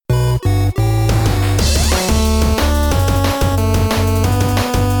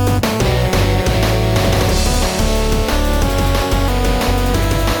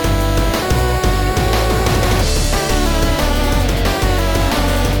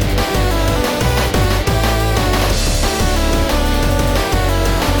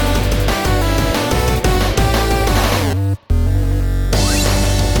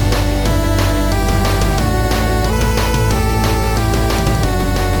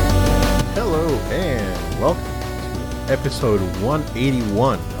episode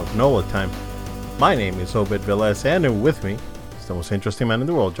 181 of NOLA Time. My name is Obed Velez, and with me is the most interesting man in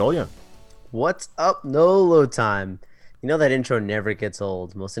the world, Joel Young. What's up, NOLA Time? You know that intro never gets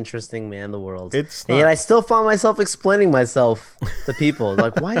old. Most interesting man in the world. It's and not. yet I still find myself explaining myself to people.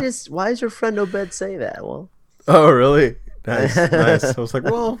 Like, why does your friend Obed say that? Well, Oh, really? Nice, nice. I was like,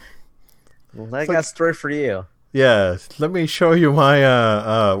 well, I got a story for you. yeah, let me show you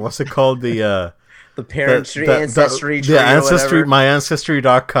my, what's it called? The Parent tree, ancestry tree, the ancestry, or my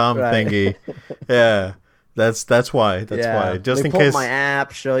ancestry.com Right. thingy. Yeah, that's why. That's why. Just Let me in pull case. up my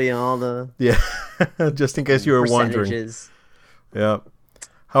app, show you all the Yeah, just in case you were wondering. percentages. Yeah.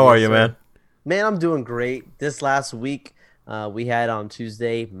 How are Yes, you, sir. man? Man, I'm doing great. This last week, we had on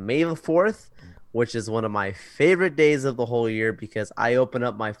Tuesday, May the 4th, which is one of my favorite days of the whole year because I open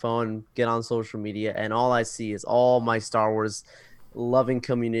up my phone, get on social media, and all I see is all my Star Wars loving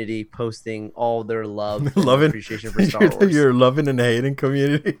community posting all their love and Loving appreciation for Star Wars. your loving and hating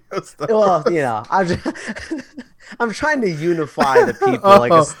community. Well, I'm trying to unify the people,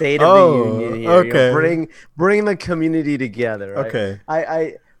 like a state of the union here. Okay. Bring the community together. Right? Okay.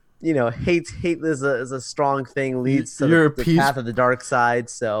 I hate is a strong thing, leads to You're the a peace- path of the dark side.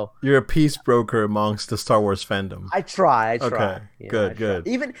 So You're a peace broker amongst the Star Wars fandom. I try. Okay, good, I try. good.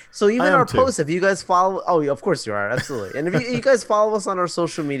 Even I am our too. posts, if you guys follow, oh, of course you are, absolutely. And if you guys follow us on our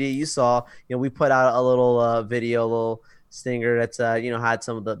social media, you saw, we put out a little video, a little stinger that's had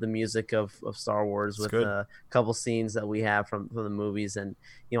some of the music of Star Wars with good. a couple scenes that we have from the movies, and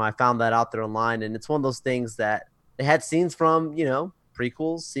I found that out there online, and it's one of those things that it had scenes from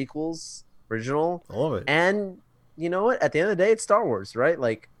prequels, sequels, original, I love it. and you know what? At the end of the day, it's Star Wars, right?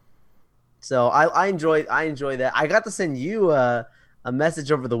 Like, so I enjoy that. I got to send you a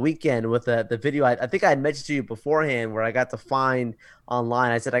message over the weekend with the video. I think I had mentioned to you beforehand where I got to find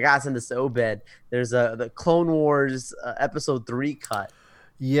online. I said I gotta send this to Obed. There's the Clone Wars episode 3 cut.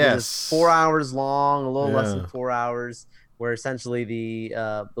 It Yes. is 4 hours long, a little less Yeah. than 4 hours, where essentially the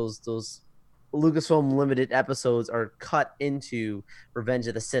those Lucasfilm limited episodes are cut into Revenge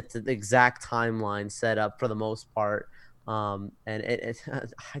of the Sith, the exact timeline set up for the most part. And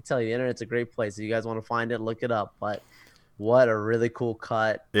I tell you, the internet's a great place. If you guys want to find it, look it up. But what a really cool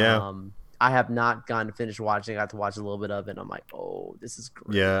cut. Yeah. I have not gotten to finish watching. I got to watch a little bit of it. And I'm like, oh, this is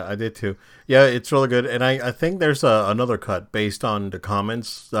great. Yeah, I did too. Yeah, it's really good. And I think there's another cut based on the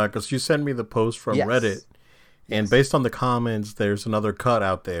comments, because you sent me the post from Yes. Reddit. And based on the comments, there's another cut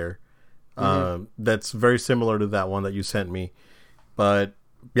out there that's very similar to that one that you sent me. But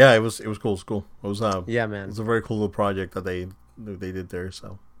yeah, it was cool. It was cool. It was Yeah, it man. was a very cool little project that they did there.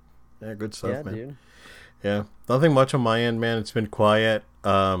 So yeah, good stuff, Yeah, man. dude. Yeah, nothing much on my end, man. It's been quiet.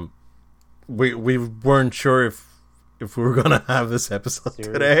 We weren't sure if we were gonna have this episode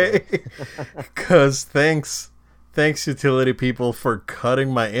today, because thanks utility people for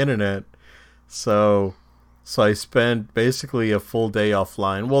cutting my internet. So I spent basically a full day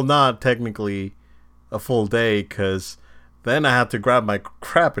offline. Well, not technically a full day, because then I had to grab my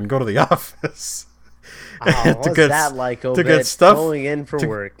crap and go to the office. Oh, what's that like, Obed? to get stuff going in for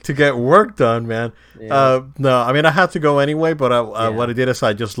work. to get work done, man. Yeah. No, I mean I had to go anyway, but Yeah. what I did is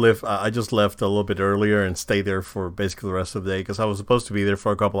I just left a little bit earlier and stayed there for basically the rest of the day, because I was supposed to be there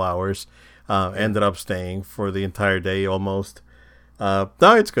for a couple hours. Ended up staying for the entire day almost. No,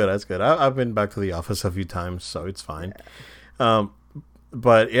 it's good. That's good. I've been back to the office a few times, so it's fine.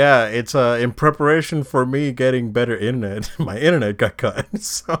 But yeah, it's in preparation for me getting better internet. My internet got cut,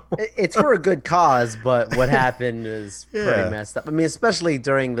 so It's for a good cause, but what happened is Yeah. pretty messed up. I mean, especially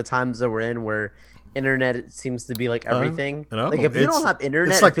during the times that we're in, where internet seems to be like everything. I know. Like if you It's- don't have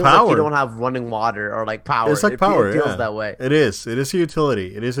internet, it's like it feels like power. you don't have running water or like power. it's like It power. feels Yeah. that way. It is. It is a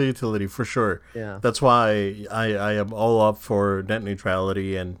utility. It is a utility for sure. Yeah. That's why I am all up for net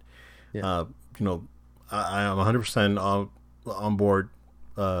neutrality, and Yeah. I am 100% on board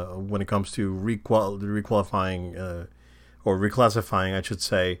when it comes to requalifying or reclassifying, I should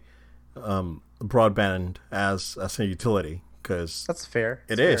say, broadband as a utility, because That's fair.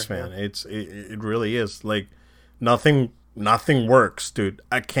 it It's is, fair, man. It really is. Like nothing works, dude.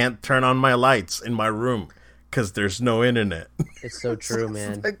 I can't turn on my lights in my room because there's no internet. It's so true,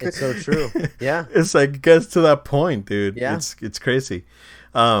 man. like- It's so true. Yeah. It's like it gets to that point, dude. Yeah. It's crazy.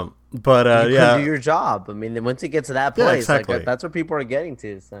 But You yeah, can do your job. I mean, once it gets to that Yeah, place, exactly. like that's what people are getting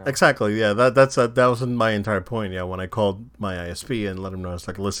to. So. exactly. Yeah, that was my entire point. Yeah, when I called my ISP and let them know, it's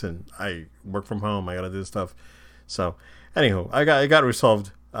like, listen, I work from home. I gotta do this stuff. So, anywho, it got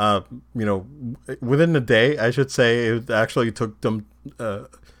resolved. Within the day, I should say. It actually took them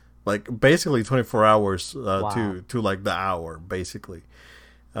like basically 24 hours Wow. to like the hour, basically.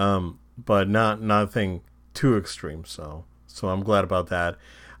 But nothing too extreme. So I'm glad about that.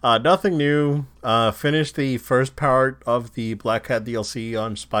 Nothing new. Finished the first part of the Black Hat DLC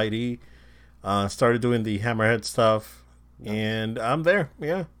on Spidey. Started doing the Hammerhead stuff, and I'm there.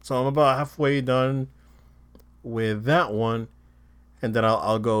 Yeah, so I'm about halfway done with that one, and then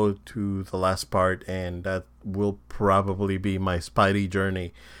I'll go to the last part, and that will probably be my Spidey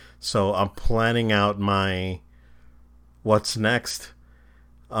journey. So I'm planning out my what's next.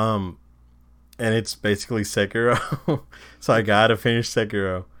 And it's basically Sekiro. So I gotta finish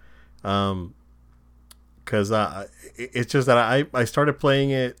Sekiro. Because it's just that I started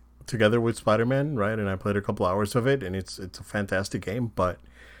playing it together with Spider-Man, right? And I played a couple hours of it, and it's a fantastic game. But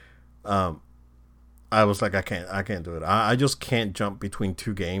I was like, I can't do it. I just can't jump between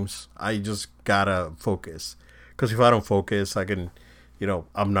two games. I just gotta focus. Because if I don't focus, I can,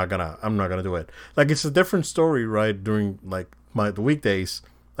 I'm not gonna do it. Like, it's a different story, right? During like the weekdays,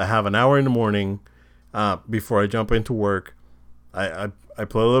 I have an hour in the morning before I jump into work. I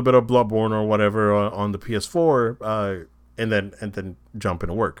play a little bit of Bloodborne or whatever on the PS4, and then jump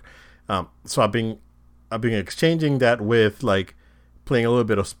into work. So I've been exchanging that with like playing a little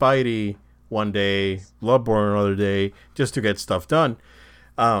bit of Spidey one day, Bloodborne another day, just to get stuff done.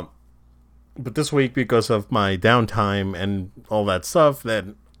 But this week, because of my downtime and all that stuff,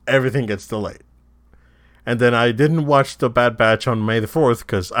 then everything gets delayed. And then I didn't watch The Bad Batch on May the 4th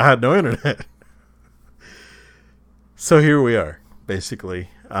because I had no internet. So here we are, basically.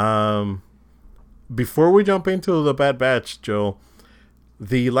 Before we jump into The Bad Batch, Joel,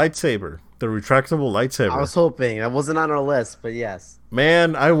 the lightsaber, the retractable lightsaber. I was hoping. That wasn't on our list, but yes.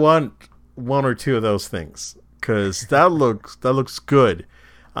 Man, I want one or two of those things because that looks good.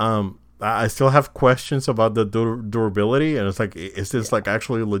 I still have questions about the durability, and it's like, is this like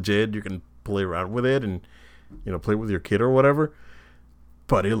actually legit? You can play around with it and play with your kid or whatever.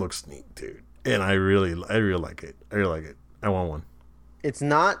 But it looks neat, dude, and I really like it. I really like it. I want one. It's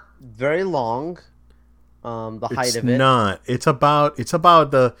not very long. The height of it. It's not. It's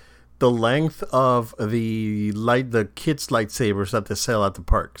about the length of the kids' lightsabers that they sell at the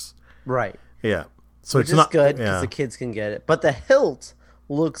parks. Right. Yeah. So Which it's is not good because yeah. the kids can get it. But the hilt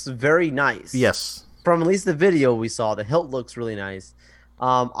looks very nice. Yes. From at least the video we saw, the hilt looks really nice.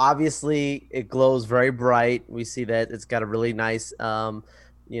 Obviously, it glows very bright. We see that it's got a really nice, glow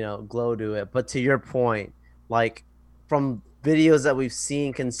to it. But to your point, like from videos that we've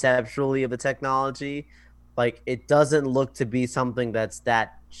seen conceptually of the technology, like it doesn't look to be something that's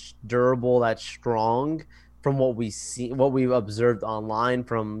that durable, that strong from what we see, what we've observed online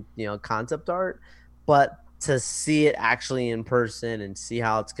from concept art. But to see it actually in person and see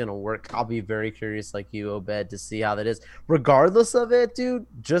how it's gonna work, I'll be very curious, like you, Obed, to see how that is. Regardless of it, dude,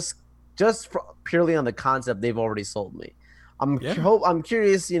 just purely on the concept, they've already sold me. I'm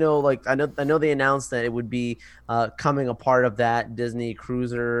curious, like I know they announced that it would be coming a part of that Disney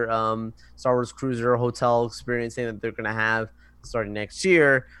Cruiser, Star Wars Cruiser hotel experience thing that they're gonna have starting next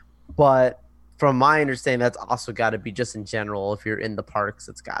year, but from my understanding, that's also got to be just in general. If you're in the parks,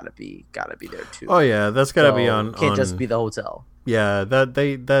 it's got to be there too. Oh yeah, that's got to be on. Can't just be the hotel. Yeah,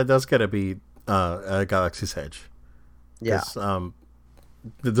 that's got to be Galaxy's Edge. Yeah.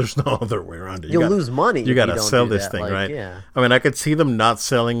 There's no other way around it. You'll lose money. You got to sell this thing, like, right? Yeah. I mean, I could see them not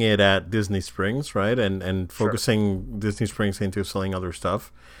selling it at Disney Springs, right, and focusing Disney Springs into selling other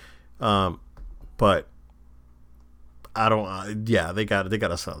stuff. But I don't. Yeah, they got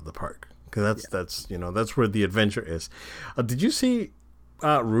to sell at the park. Because that's where the adventure is. Did you see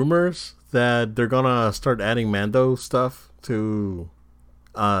rumors that they're gonna start adding Mando stuff to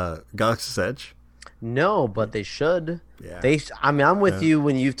Galaxy's Edge? No, but they should. Yeah. I'm with you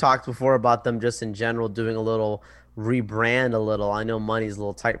when you've talked before about them just in general doing a little rebrand a little. I know money's a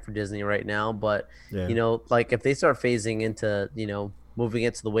little tight for Disney right now, but like if they start phasing into moving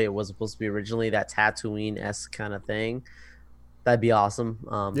it to the way it was supposed to be originally, that Tatooine-esque kind of thing. That'd be awesome.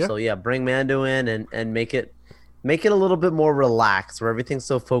 So yeah, bring Mando in and make it a little bit more relaxed, where everything's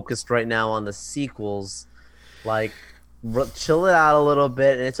so focused right now on the sequels. Like, chill it out a little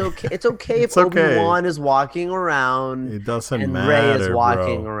bit, and it's okay. It's okay if Obi-Wan is walking around. It doesn't and matter. Rey is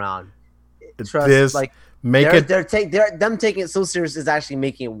walking around. Them taking it so serious is actually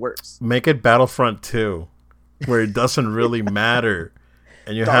making it worse. Make it Battlefront 2, where it doesn't really matter.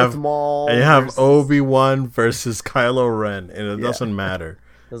 And you Darth have Maul Obi-Wan versus Kylo Ren, and it doesn't matter.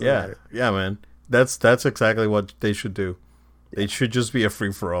 Doesn't matter. Yeah, man. That's exactly what they should do. It should just be a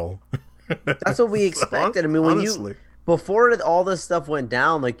free for all. That's what we expected. I mean, when before all this stuff went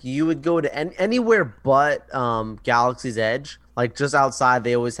down, like you would go to anywhere but Galaxy's Edge, like just outside.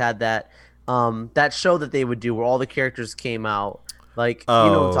 They always had that that show that they would do where all the characters came out. Like you know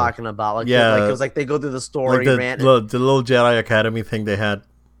what I'm Oh, talking about. Like yeah, like it was like they go through the like story, ran the little Jedi Academy thing they had.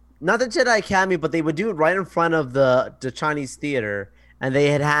 not the Jedi Academy, but they would do it right in front of the Chinese theater, and they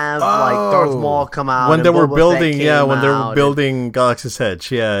had have like Darth Maul Oh, come out when and they were Boba Fett building, yeah, came when they were out, and building Galaxy's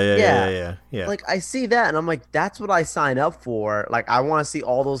Edge, yeah, yeah. like I see that, and I'm like, that's what I sign up for. Like I want to see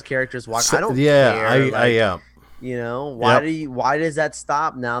all those characters walk. So, I don't yeah, care. Like yeah, you know, yep, why does that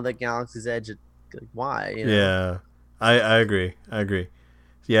stop now that Galaxy's Edge? Like, why? You know? yeah. I agree, I agree.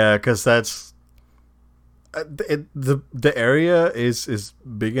 Yeah, because that's the area is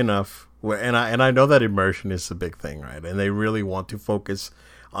big enough where, and I know that immersion is a big thing, right? And they really want to focus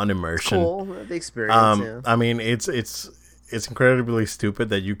on immersion. Cool, the experience. Yeah. I mean, it's incredibly stupid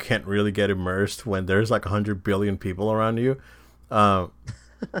that you can't really get immersed when there's like 100 billion people around you. Uh,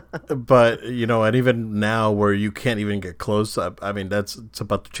 but you know, and even now where you can't even get close up, I mean, it's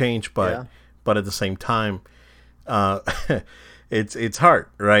about to change, Yeah. but at the same time, uh, it's hard,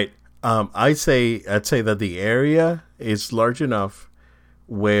 right? I'd say that the area is large enough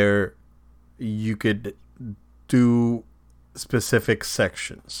where you could do specific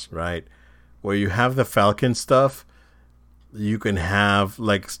sections, right? Where you have the Falcon stuff, you can have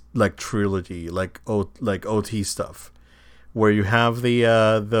like trilogy, like OT stuff. Where you have the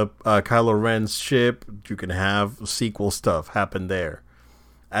Kylo Ren's ship, you can have sequel stuff happen there.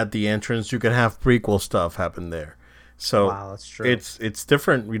 At the entrance, you can have prequel stuff happen there. So Wow, that's true. it's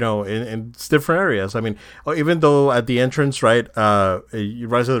different, you know, in it's different areas. I mean, even though at the entrance, right,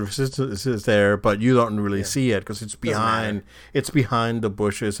 Rise of the Resistance is there, but you don't really see it because it's behind the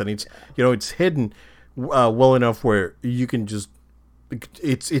bushes, and it's you know it's hidden well enough where you can just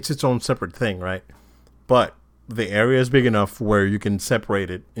it's its own separate thing, right? But the area is big enough where you can separate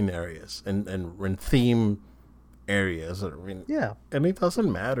it in areas and theme areas. I mean, Yeah. and it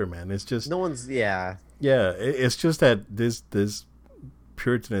doesn't matter, man. It's just No one's. Yeah. yeah, it's just that this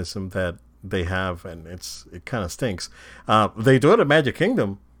puritanism that they have, and it kind of stinks. They do it at Magic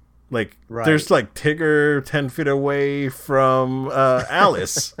Kingdom. Like Right. there's like Tigger 10 feet away from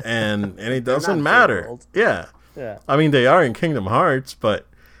Alice, and it doesn't not matter. World. Yeah, Yeah. I mean they are in Kingdom Hearts, but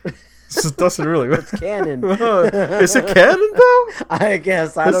it doesn't really. It's canon. Is it canon though? I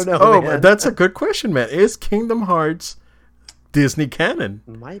guess I don't know. Oh, Man. that's a good question, man. Is Kingdom Hearts Disney canon?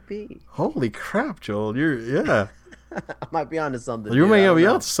 Might be. Holy crap, Joel! I Might be onto something. You dude. may I don't be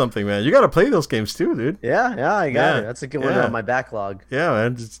know. onto something, man. You got to play those games too, dude. Yeah, I got Yeah, it. That's a good one yeah. on my backlog. Yeah,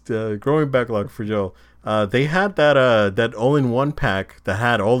 man. Just growing backlog for Joel. They had that all-in-one pack that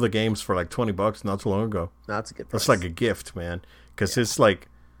had all the games for like $20 not too long ago. That's a good. That's price. like a gift, man. Because it's like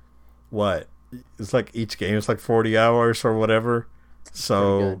what? It's like each game is like 40 hours or whatever. pretty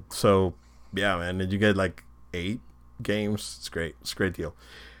So yeah, man. And you get like 8 games. It's great. It's a great deal.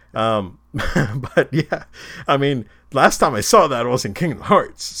 But yeah, I mean, last time I saw that was in Kingdom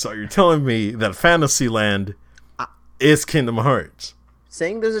Hearts. So you're telling me that Fantasyland is Kingdom Hearts?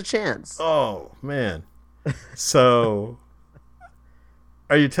 saying there's a chance. Oh man. So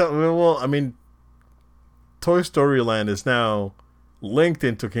are you telling me? Well, I mean, Toy Story Land is now linked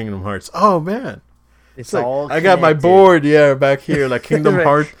into Kingdom Hearts. Oh man. It's Like, all. I got my connected. board, back here, like Kingdom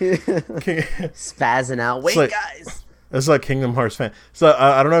Hearts. Spazzing out. Wait, like- guys. It's like Kingdom Hearts fan. So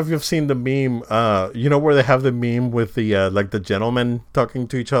I don't know if you've seen the meme. You know where they have the meme with the like the gentlemen talking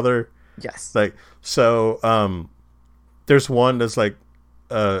to each other. Yes. Like so, there's one that's like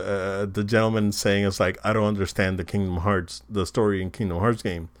the gentleman saying it's like I don't understand the story in Kingdom Hearts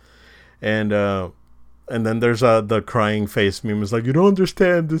game, and then there's the crying face meme. It's like you don't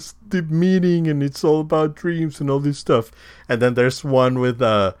understand this deep meaning, and it's all about dreams and all this stuff. And then there's one with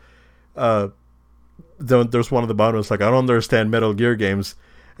there's one at the bottom. It's like I don't understand Metal Gear games,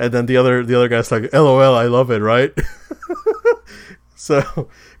 and then the other guy's like, "LOL, I love it," right? So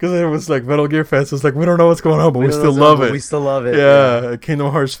because it was like Metal Gear fans, it's like we don't know what's going on, but we still love it. We still love it. Yeah,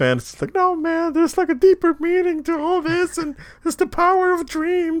 Kingdom Hearts fans, it's like, no man, there's like a deeper meaning to all this, and it's the power of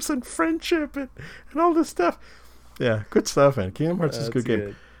dreams and friendship and all this stuff. Yeah, good stuff, man. Kingdom Hearts is a good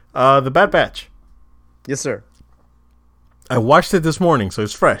game. The Bad Batch. Yes, sir. I watched it this morning, so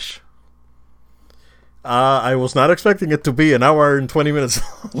it's fresh. I was not expecting it to be an hour and 20 minutes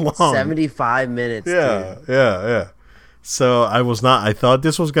long. 75 minutes. Yeah, Dude. yeah. So I was not. I thought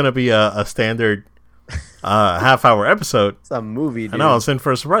this was gonna be a standard half-hour episode. It's a movie, dude. I know. I was in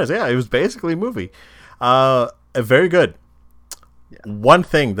for a surprise. Yeah, it was basically a movie. Very good. Yeah. One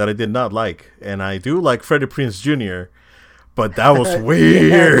thing that I did not like, and I do like Freddie Prinze Jr., but that was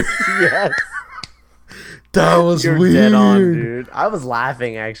weird. Yes. That was You're weird. dead on, dude. I was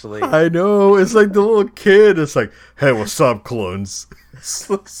laughing, actually. I know. It's like the little kid. It's like, hey, what's up, clones?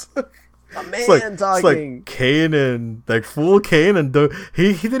 A It's like man it's talking. like Kanan, like full Kanan.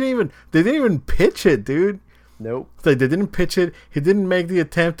 He didn't even they didn't even pitch it, dude. Nope. It's like they didn't pitch it. He didn't make the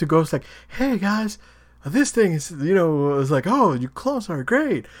attempt to go. It's like, hey guys, this thing is it's like, oh, your clones are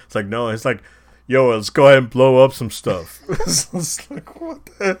great. It's like no, it's like, yo, let's go ahead and blow up some stuff. It's like, what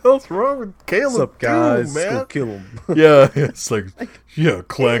the hell's wrong with Caleb? What's up, guys? man? Go kill him. Yeah, it's like yeah,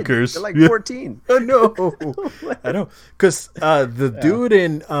 clankers. They're like Yeah. 14. I know, I know, because the dude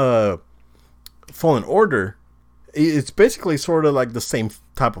in Fallen Order, it's basically sort of like the same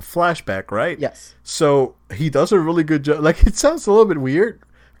type of flashback, right? Yes. So he does a really good job. Like it sounds a little bit weird,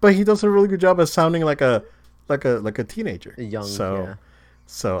 but he does a really good job of sounding like a teenager. A young, so yeah.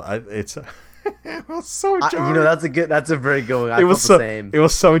 so it's it was so jarring. You know, that's a very good one. I it was so the same. it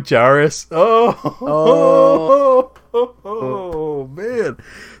was so jarrous. Oh, oh, man.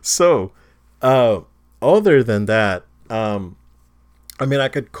 So other than that, I mean, I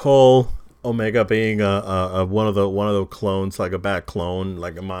could call Omega being a one of the clones, like a bad clone,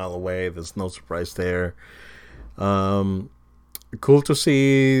 like a mile away. There's no surprise there. Cool to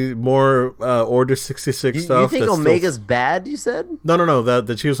see more Order 66 You stuff. think that's Omega's bad? You said? no.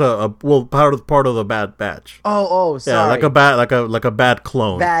 That she was a part of the Bad Batch. Oh, sorry. Yeah, like a bad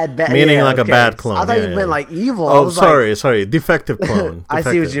clone. Bad, meaning yeah, like a okay. bad clone. I thought Yeah, you meant yeah. like evil. I Oh, was sorry, defective clone. I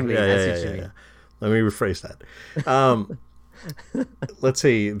see what Defective. you mean. I see what you mean. Let me rephrase that. Let's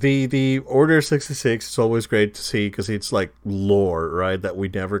see. The Order 66 is always great to see because it's like lore, right? That we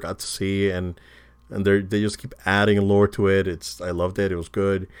never got to see, and they just keep adding lore to it. I loved it. It was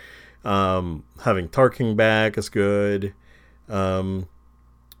good. Having Tarkin back is good. Yeah,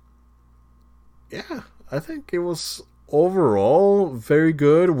 I think it was overall very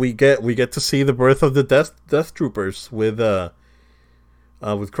good. We get to see the birth of the Death Troopers with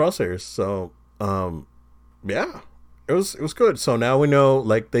Crosshairs. So yeah, it was good. So now we know,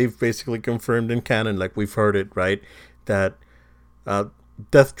 like they've basically confirmed in canon, like we've heard it, right, that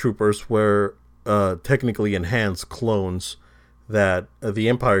Death Troopers were technically enhanced clones that the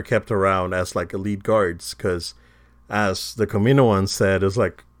Empire kept around as like elite guards, because as the Kaminoan said, it's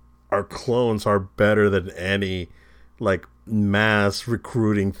like our clones are better than any like mass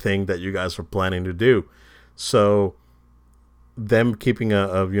recruiting thing that you guys are planning to do. So them keeping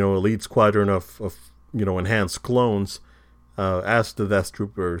a elite squadron of enhanced clones as the Death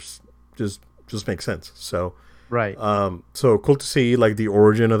Troopers just makes sense. So right. So cool to see like the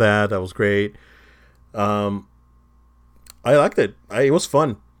origin of that. That was great. I liked it. It was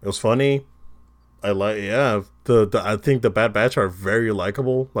fun. It was funny. I think the Bad Batch are very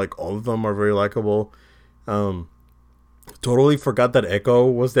likable. Like all of them are very likable. Totally forgot that Echo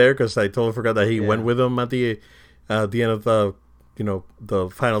was there, because I totally forgot that he went with them at the end of the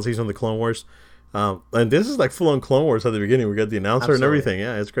final season of the Clone Wars. And this is like full on Clone Wars at the beginning. We got the announcer and everything.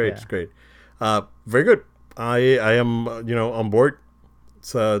 Yeah, it's great. Yeah. It's great. Very good. I am on board.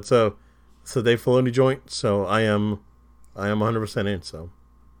 It's a Dave Filoni joint, so I am 100% in. So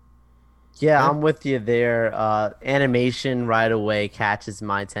yeah, I'm with you there. Animation right away catches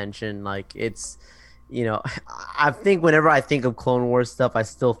my attention. Like it's, I think whenever I think of Clone Wars stuff, I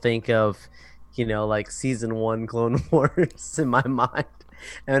still think of, like season 1 Clone Wars in my mind.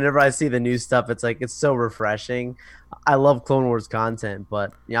 And whenever I see the new stuff, it's like it's so refreshing. I love Clone Wars content,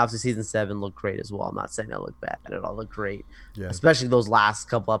 but obviously season 7 looked great as well. I'm not saying it looked bad at all. It looked great, especially those last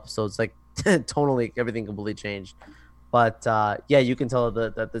couple episodes. Like tonally, everything completely changed. But yeah, you can tell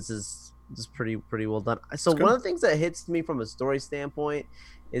that this is pretty well done. So one of the things that hits me from a story standpoint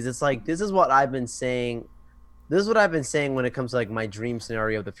is it's like this is what I've been saying. This is what I've been saying when it comes to like my dream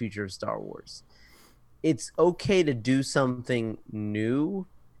scenario of the future of Star Wars. It's okay to do something new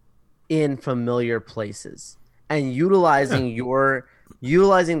in familiar places and utilizing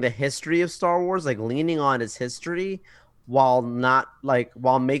the history of Star Wars, like leaning on its history while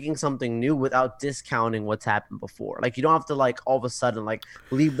making something new without discounting what's happened before. Like you don't have to like all of a sudden like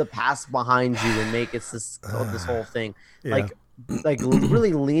leave the past behind you and make it this whole thing. Yeah. Like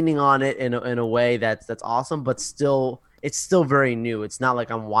really leaning on it in a way that's awesome, but it's still very new. It's not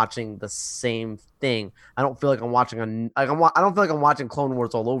like I'm watching the same thing. I don't feel like I'm watching I don't feel like I'm watching Clone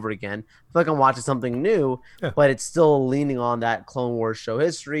Wars all over again. I feel like I'm watching something new, but it's still leaning on that Clone Wars show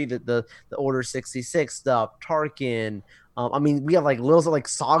history, the Order 66 stuff, Tarkin. I mean, we have like little like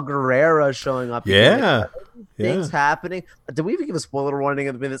Saw Gerrera showing up. Things happening. Did we even give a spoiler warning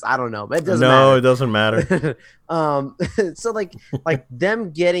at the minute? I don't know. It doesn't matter. No, it doesn't matter. So like them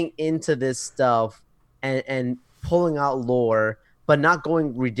getting into this stuff and pulling out lore, but not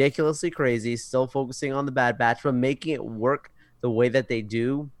going ridiculously crazy, still focusing on the Bad Batch, but making it work the way that they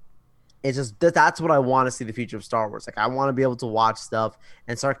do. it's just that's what I want to see the future of Star Wars. Like I want to be able to watch stuff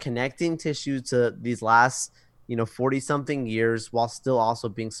and start connecting tissue to these last 40 something years while still also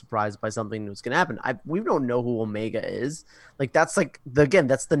being surprised by something that's going to happen. We don't know who Omega is. Like that's like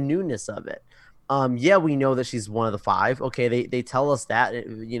that's the newness of it. Yeah, we know that she's one of the five. Okay, they tell us that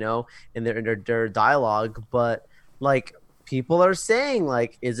in their dialogue, but like people are saying,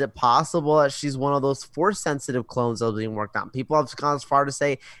 like, is it possible that she's one of those force sensitive clones that are being worked on? People have gone as far to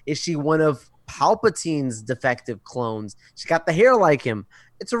say, is she one of Palpatine's defective clones? She got the hair like him.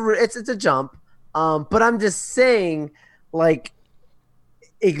 It's a jump. But I'm just saying, like,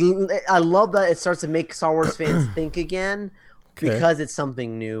 I love that it starts to make Star Wars fans think again. Okay. Because it's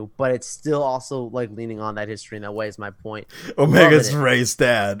something new, but it's still also like leaning on that history in that way is my point. Omega's Rey's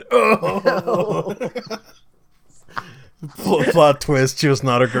dad. Oh. Plot twist, she was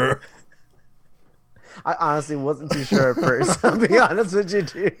not a girl. I honestly wasn't too sure at first. I'll be honest with you,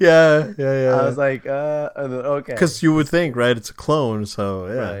 dude. Yeah. I was like, okay. Because you would think, right? It's a clone, so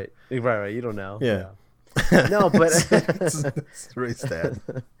yeah. Right. You don't know. Yeah. No, but it's Rey's dad.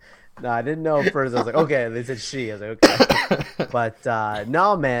 No, I didn't know at first. I was like, okay. They said she. I was like, okay. But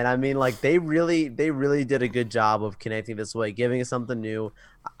no, man. I mean, like they really did a good job of connecting this way, giving us something new.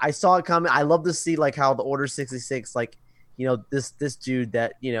 I saw it coming. I love to see like how the Order 66, like this dude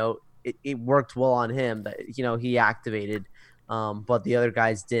that it worked well on him that he activated, but the other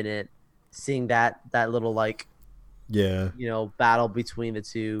guys didn't. Seeing that little like. Yeah, battle between the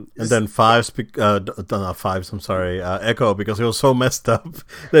two, and then not Fives. I'm sorry, Echo, because he was so messed up.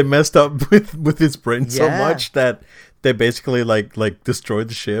 They messed up with his brain so much that they basically like destroyed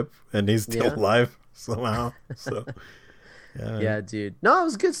the ship, and he's still alive somehow. So, yeah, dude. No, it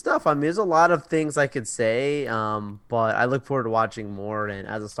was good stuff. I mean, there's a lot of things I could say, but I look forward to watching more. And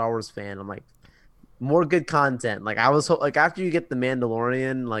as a Star Wars fan, I'm like, more good content. Like I was like after you get the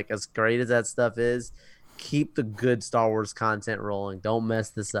Mandalorian, like as great as that stuff is. Keep the good Star Wars content rolling. Don't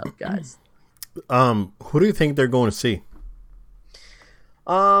mess this up, guys. Who do you think they're going to see?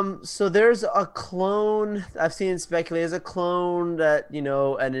 So there's a clone I've seen speculated. There's a clone that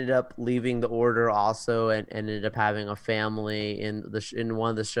ended up leaving the Order also and ended up having a family in one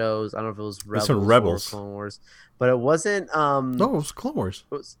of the shows. I don't know if it was Rebels. Or Clone Wars, but it wasn't. No, it was Clone Wars.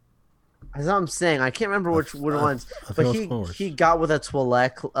 It was. That's what I'm saying. I can't remember which ones, but he got with a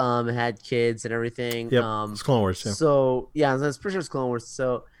Twi'lek, and had kids and everything. Yep, it's Clone Wars. Yeah. So yeah, I'm pretty sure it's Clone Wars.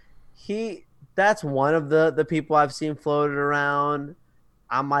 So that's one of the people I've seen floated around.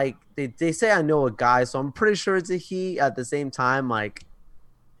 I'm like, they say I know a guy, so I'm pretty sure it's a he. At the same time, like,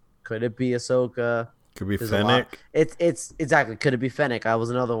 could it be Ahsoka? Could be Fennec. It's exactly. Could it be Fennec? I was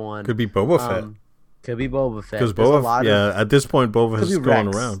another one. Could be Boba Fett. Could be Boba Fett. Because Boba, at this point, Boba has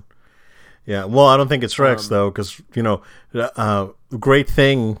gone around. Yeah, well, I don't think it's Rex though, because great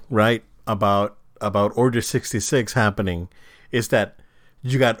thing, right, about Order 66 happening is that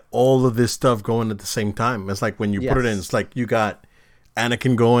you got all of this stuff going at the same time. It's like when you put it in, it's like you got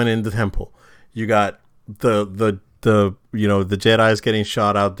Anakin going in the temple, you got the Jedi's getting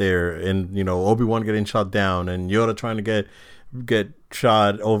shot out there, and Obi-Wan getting shot down, and Yoda trying to get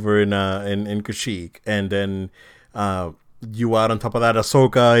shot over in Kashyyyk, and then you out on top of that,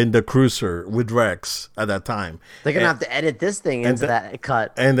 Ahsoka in the cruiser with Rex at that time. They're gonna have to edit this thing into that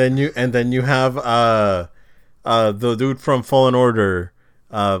cut. And then you have the dude from Fallen Order,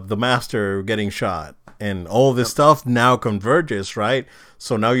 the Master getting shot, and all this stuff now converges, right?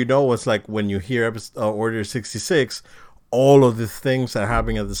 So now it's like when you hear Order 66, all of these things are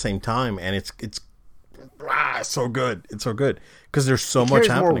happening at the same time, and it's so good. It's so good. Because there's so much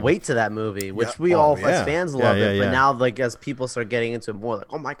happening. More weight to that movie, which we all as fans love it. But now, like as people start getting into it more, like,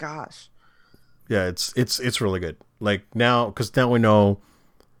 oh my gosh. Yeah, it's really good. Like because now we know.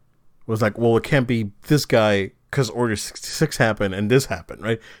 It was like, well, it can't be this guy because Order 66 happened and this happened,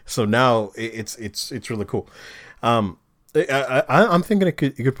 right? So now it's really cool. I'm thinking it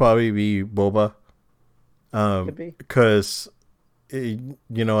could probably be Boba. Could be because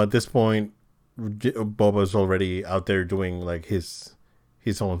at this point. Boba's already out there doing like his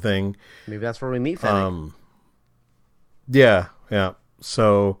own thing. Maybe that's where we meet Fennec. Yeah.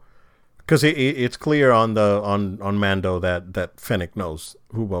 So, because it's clear on Mando that Fennec knows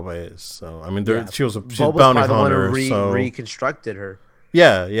who Boba is. So I mean, she's bounty hunter. So reconstructed her.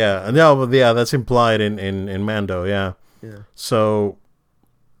 Yeah, and that's implied in Mando. Yeah. So,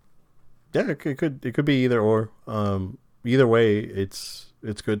 yeah, it could be either or. Either way, it's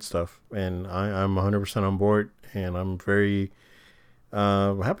good stuff, and I'm 100% on board, and I'm very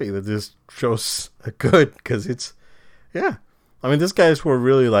happy that this show's good because it's, I mean, these guys were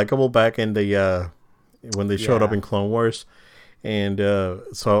really likable back in the when they showed up in Clone Wars, and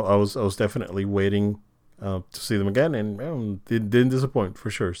so I was definitely waiting to see them again, and it didn't disappoint for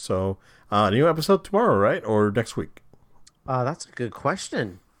sure. So new episode tomorrow, right, or next week? That's a good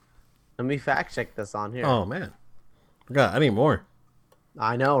question. Let me fact check this on here. Oh man, God, I need more.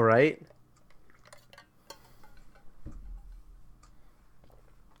 I know, right?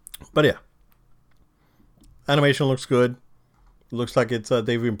 But yeah, animation looks good. Looks like it's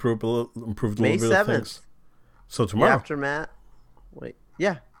they've improved a May little bit of 7th. things. So The tomorrow, aftermath. Wait.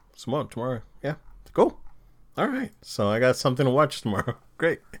 Yeah. tomorrow, yeah, cool. All right, so I got something to watch tomorrow.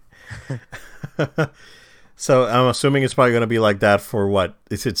 Great. So I'm assuming it's probably going to be like that for what?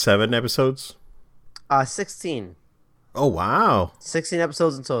 Is it 7 episodes? 16. Oh wow. 16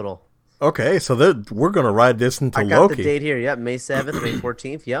 episodes in total. Okay, so we're going to ride this into I got Loki. the date here. Yep, May 7th, May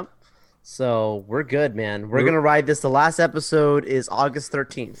 14th. Yep. So we're good, man. We're We're- gonna ride this. The last episode is August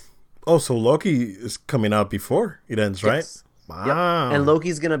 13th. Oh, so Loki is coming out before it ends, right? Yes. Yep. Wow. And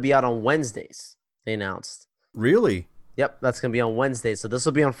Loki's gonna be out on Wednesdays. They announced. Really? Yep, that's gonna be on Wednesdays. So this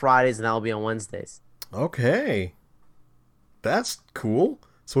will be on Fridays, and that will be on Wednesdays. Okay. That's cool.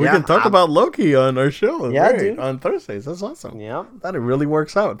 So we Yeah, can talk about Loki on our show. Yeah, Great. dude. On Thursdays. That's awesome. Yep. That it really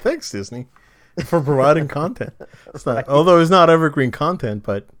works out. Thanks, Disney, for providing content. It's not, although it's not evergreen content,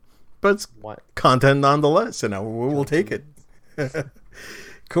 but it's What? content nonetheless, and we'll take it.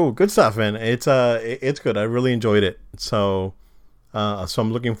 Cool, good stuff, man. It's good. I really enjoyed it. So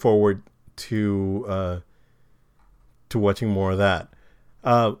I'm looking forward to watching more of that.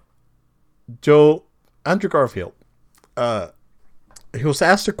 Joe, Andrew Garfield, he was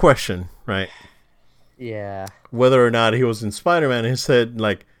asked a question, right? Yeah. Whether or not he was in Spider-Man. He said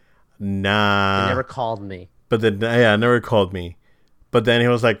like, nah. They never called me. But then, yeah, never called me. But then he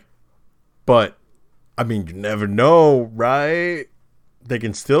was like, but, I mean, you never know, right? They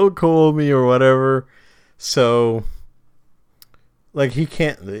can still call me or whatever. So, like, he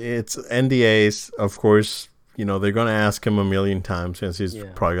can't, it's NDAs, of course, you know, they're going to ask him a million times, and he's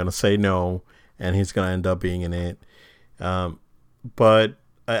probably going to say no, and he's going to end up being in it. But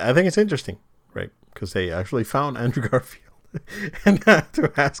I think it's interesting, right? Because they actually found Andrew Garfield. And had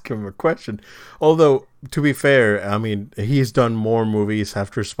to ask him a question. Although, to be fair, I mean, he's done more movies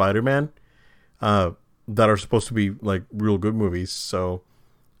after Spider-Man that are supposed to be like real good movies. So,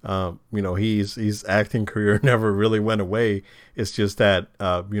 you know, his acting career never really went away. It's just that,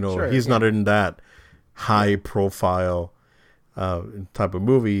 he's not in that high profile type of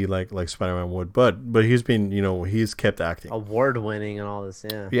movie like Spider-Man would. But he's been, he's kept acting. Award winning and all this,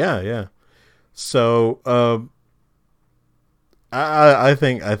 yeah. Yeah. So, I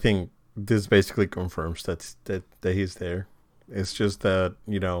think this basically confirms that he's there. It's just that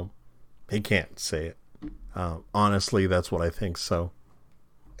he can't say it. Honestly, that's what I think. So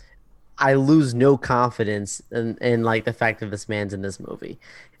I lose no confidence in like the fact that this man's in this movie.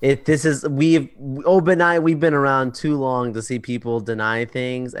 We've been around too long to see people deny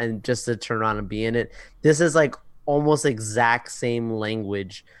things and just to turn around and be in it. This is like almost exact same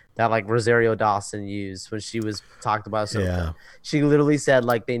language that like Rosario Dawson used when she was talked about something. Yeah. She literally said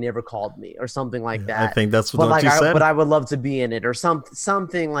like they never called me or something like that. I think that's what she said. But I would love to be in it or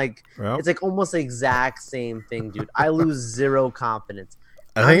something like Well. It's like almost the exact same thing, dude. I lose zero confidence.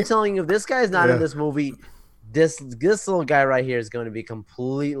 I'm telling you, if this guy's not in this movie, this little guy right here is going to be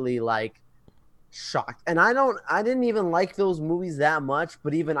completely like shocked. And I didn't even like those movies that much,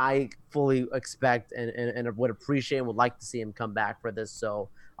 but even I fully expect and would appreciate and would like to see him come back for this. So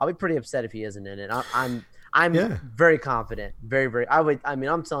I'll be pretty upset if he isn't in it. I'm very confident. Very, very.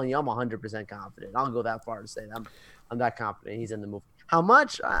 I'm telling you, I'm 100% confident. I'll go that far to say that I'm that confident he's in the movie. How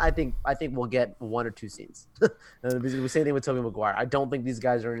much? I think we'll get 1 or 2 scenes. The same thing with Tobey Maguire. I don't think these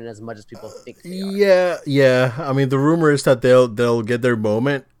guys are in it as much as people think they are. Yeah. I mean, the rumor is that they'll get their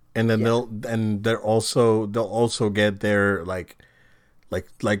moment, and then they'll also get their like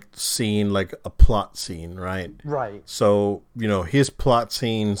scene, like a plot scene, right? Right. So his plot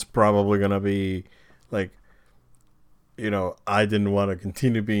scene's probably gonna be like, I didn't want to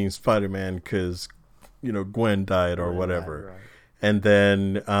continue being Spider-Man because Gwen died or whatever. Right. And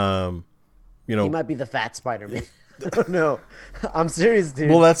then, he might be the fat Spider-Man. No, I'm serious, dude.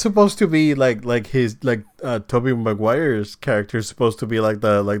 Well, that's supposed to be like his Tobey Maguire's character is supposed to be like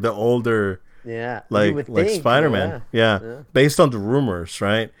the older, like Spider-Man. Yeah. Based on the rumors,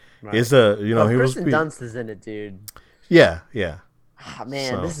 right? Is he was Kristen Dunst is in it, dude. Yeah. Oh,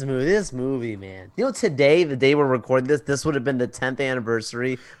 man, this movie, man. Today, the day we're recording this would have been the 10th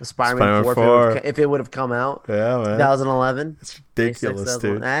anniversary of Spider-Man 4 if it would have come out. Yeah, man. 2011. It's ridiculous,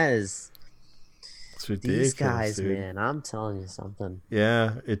 dude. That is. It's ridiculous, these guys, dude. man. I'm telling you something.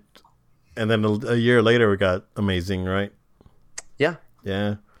 Yeah, and then a year later we got Amazing, right?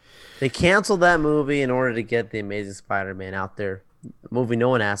 Yeah. They canceled that movie in order to get the Amazing Spider-Man out there. A movie no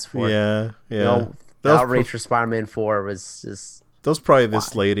one asked for. Yeah. You Yeah. know, the outrage for Spider-Man 4 was just That was probably why?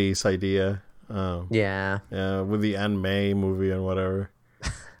 this lady's idea. Yeah, Yeah, with the Anne May movie and whatever.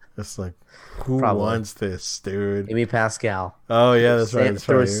 It's like, who Probably. wants this, dude? Amy Pascal. Oh yeah, that's right. That's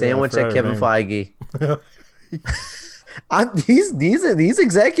Threw right. a sandwich I at forgot her Kevin name. Feige. These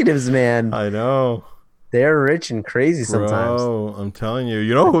executives, man, I know, they're rich and crazy sometimes. bro. I'm telling you.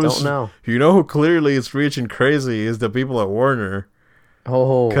 You know who's? Don't know. You know who clearly is rich and crazy is the people at Warner.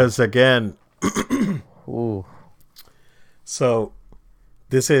 Oh, Because again, ooh. so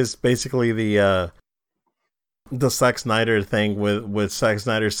this is basically the Zack Snyder thing with Zack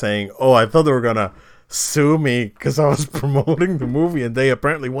Snyder saying, "Oh, I thought they were gonna sue me because I was promoting the movie, and they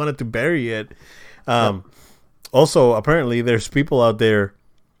apparently wanted to bury it." Also, apparently, there's people out there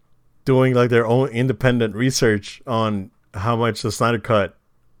doing like their own independent research on how much the Snyder Cut,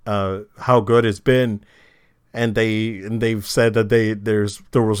 how good it's been, and they've said that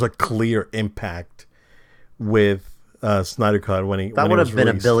there was a clear impact with Snyder Cut when That would have been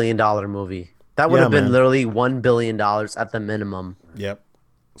released. $1 billion movie. That would Yeah, have been man. literally $1 billion at the minimum. Yep.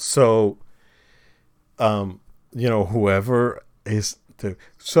 So, whoever is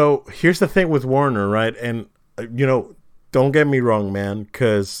so here's the thing with Warner, right? And don't get me wrong, man,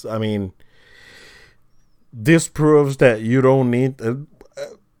 because I mean, this proves that you don't need.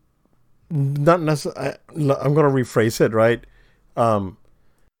 Not necessarily. I'm gonna rephrase it, right?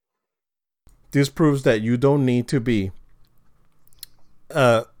 This proves that you don't need to be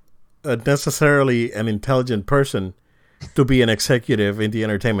necessarily an intelligent person to be an executive in the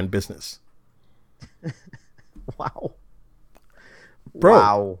entertainment business. Wow. Bro.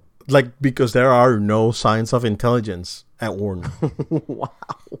 Wow. Like, because there are no signs of intelligence at Warner. Wow.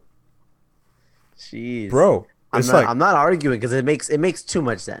 Jeez. Bro, it's I'm not arguing because it makes too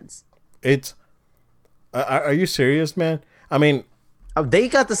much sense. it's are you serious, man? I mean, They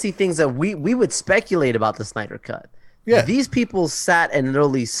got to see things that we would speculate about the Snyder Cut. Yeah. These people sat and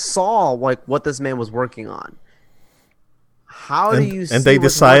literally saw like what this man was working on. How do you see and they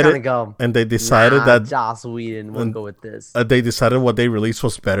what's decided gonna go? and they decided Nah, that Joss Whedon will go with this. they decided what they released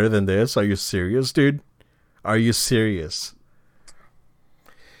was better than this. Are you serious, dude? Are you serious?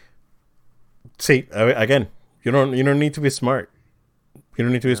 See, again, you don't need to be smart. You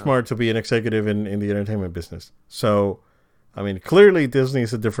don't need to be smart to be an executive in the entertainment business. So, I mean, clearly Disney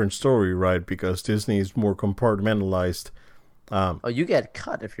is a different story, right? Because Disney is more compartmentalized. Oh, you get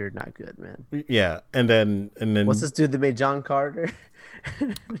cut if you're not good, man. Yeah, and then What's this dude that made John Carter?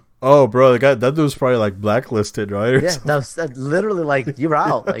 oh, bro, that dude's probably like blacklisted, right? Or Yeah, something. that's literally like you're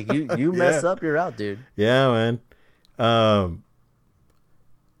out. Like you mess up, you're out, dude. Yeah, man.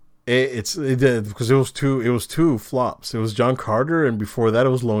 It's because it was two flops. It was John Carter, and before that it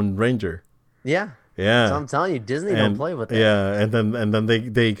was Lone Ranger. Yeah. Yeah, So I'm telling you, Disney don't play with that. Yeah, and then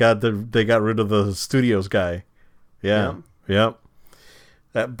they got rid of the studios guy. Yeah, yep.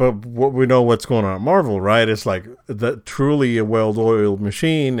 But what we know what's going on at Marvel, right? It's like truly a well-oiled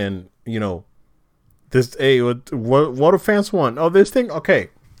machine, and this. Hey, what do fans want? Oh, this thing. Okay,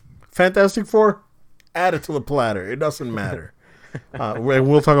 Fantastic Four, add it to the platter. It doesn't matter. And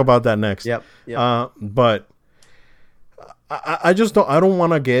we'll talk about that next. Yep. But I just don't. I don't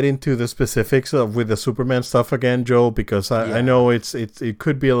want to get into the specifics of with the Superman stuff again, Joe, because I know it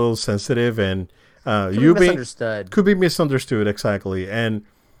could be a little sensitive, and you misunderstood. could be misunderstood exactly, and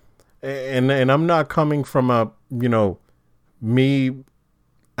I'm not coming from a me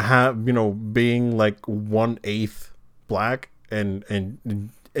being like 1/8 black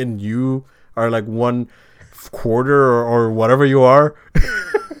and you are like 1/4 or whatever you are.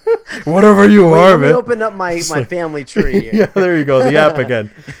 Whatever you are, Let me man. open up my family tree here. Yeah, there you go. The app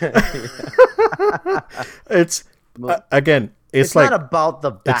again. It's again. It's like not about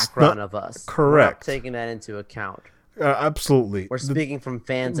the background of us. correct. We're not taking that into account. Absolutely. We're speaking from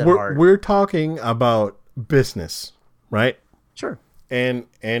fans at We're, heart. we're talking about business, right? Sure. And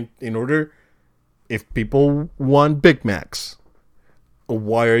in order, if people want Big Macs,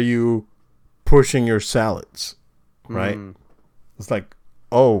 why are you pushing your salads, right? It's like,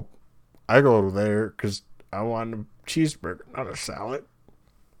 oh, I go there because I want a cheeseburger, not a salad.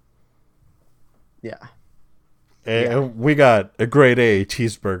 Yeah. And we got a grade A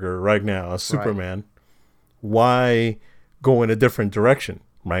cheeseburger right now, a Superman. Why go in a different direction,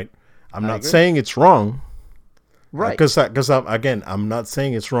 right? I'm not saying it's wrong. Right. Because I'm not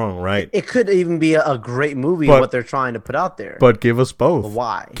saying it's wrong, right? It could even be a great movie But- what they're trying to put out there. But give us both.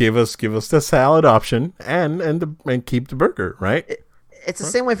 Why? Give us the salad option and keep the burger, right? it's the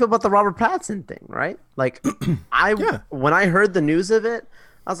same way I feel about the Robert Pattinson thing, right? Like, when I heard the news of it,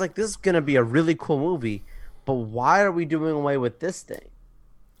 I was like, this is gonna be a really cool movie, but why are we doing away with this thing?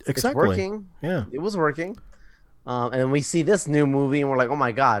 Exactly. It's working. Yeah, it was working. And we see this new movie, and we're like, oh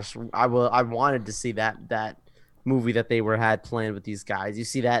my gosh, I wanted to see that movie that they had planned with these guys. You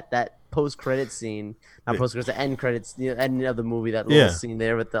see that post credit scene, not post credits, the end credits, the end of the movie, that little scene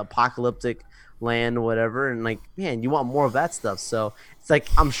there with the apocalyptic land or whatever, and like, man, you want more of that stuff. So it's like,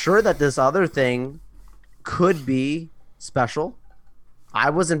 I'm sure that this other thing could be special. I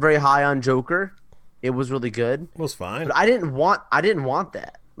wasn't very high on Joker. It was really good. it was fine. But I didn't want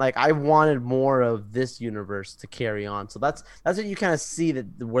that. Like, I wanted more of this universe to carry on. So that's what you kind of see, that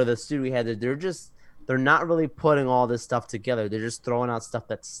where the studio had it. They're not really putting all this stuff together. They're just throwing out stuff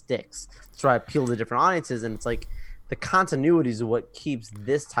that sticks to try to appeal to different audiences. And it's like the continuities of what keeps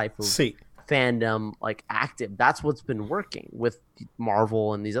this type of fandom like active. That's what's been working with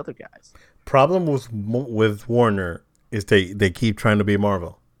Marvel and these other guys. Problem with Warner is they keep trying to be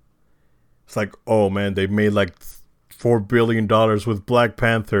Marvel. It's like, oh man, they made like $4 billion with Black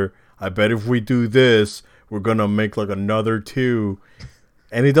Panther. I bet if we do this, we're gonna make like another 2.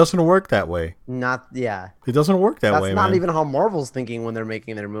 And it doesn't work that way. It doesn't work that way. That's not even how Marvel's thinking when they're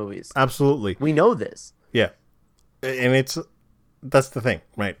making their movies. Absolutely. We know this. Yeah. And that's the thing,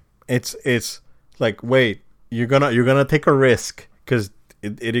 right? It's like, wait, you're gonna take a risk, because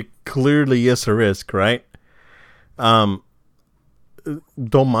it clearly is a risk, right? Don't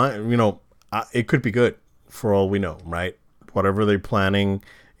mind, it could be good for all we know, right? Whatever they're planning,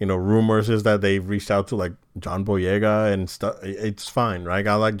 rumors is that they've reached out to like John Boyega and stuff. It's fine, right?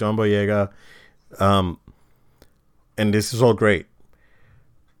 I like John Boyega, and this is all great.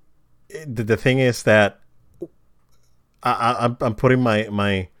 The thing is that I'm putting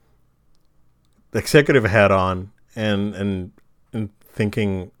my executive hat on and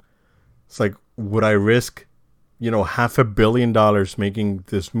thinking, it's like, would I risk, $500 million making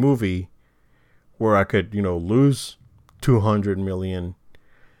this movie where I could, lose $200 million,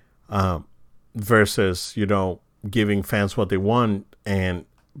 versus, giving fans what they want and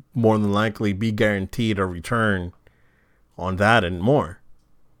more than likely be guaranteed a return on that and more.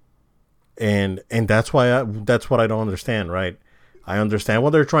 And that's why that's what I don't understand, right? I understand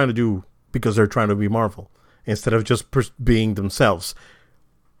what they're trying to do because they're trying to be Marvel instead of just being themselves.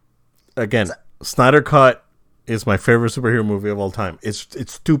 Again, Snyder Cut is my favorite superhero movie of all time. It's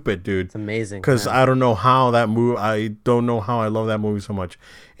stupid, dude. It's amazing. Because I don't know how that movie. I don't know how I love that movie so much,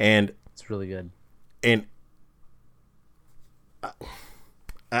 and it's really good. And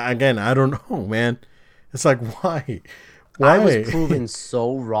again, I don't know, man. It's like, why? I was proven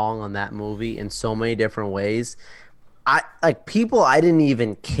so wrong on that movie in so many different ways. People I didn't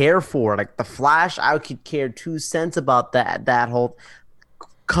even care for, like The Flash. I could care 2 cents about that whole.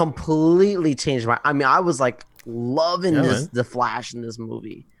 Completely changed my. I mean, I was like loving the Flash in this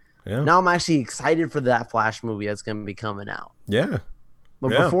movie. Yeah. Now I'm actually excited for that Flash movie that's going to be coming out. Yeah. But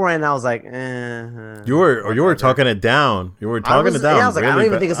beforehand, I was like, you were talking it down. You were talking it down. Yeah, I was like, really, I don't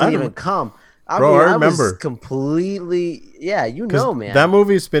even think it's going to even come. I remember. Was completely, man. That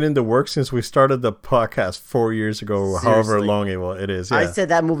movie's been in the works since we started the podcast 4 years ago, or however long it is. Yeah. I said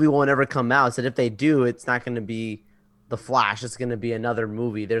that movie won't ever come out. I said if they do, it's not going to be The Flash. It's going to be another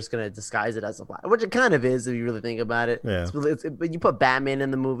movie. They're just going to disguise it as a Flash, which it kind of is if you really think about it. Yeah. But you put Batman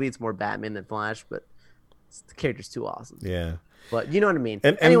in the movie, it's more Batman than Flash, but the character's too awesome. Yeah. But you know what I mean.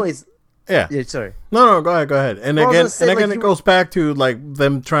 And anyways. Yeah. Sorry. No, go ahead. And again, it goes back to like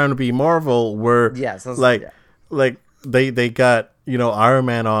them trying to be Marvel, where they got Iron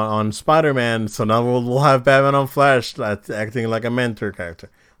Man on Spider-Man, so now we'll have Batman on Flash acting like a mentor character.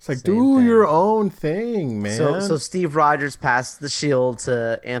 It's like, do your own thing, man. So Steve Rogers passed the shield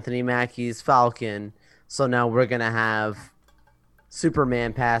to Anthony Mackie's Falcon, so now we're gonna have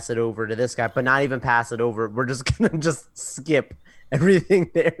Superman pass it over to this guy, but not even pass it over. We're just gonna skip everything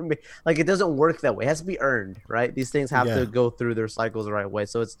there. Like, it doesn't work that way. It has to be earned, right? These things have to go through their cycles the right way.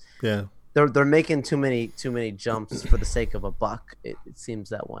 So it's they're making too many jumps for the sake of a buck. It seems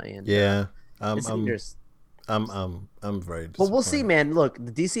that way. And I'm very disappointed. But we'll see, man. Look,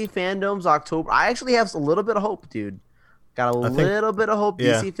 the DC fandom's October. I actually have a little bit of hope, dude. Got a little bit of hope.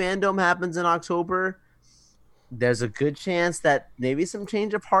 DC fandom happens in October. There's a good chance that maybe some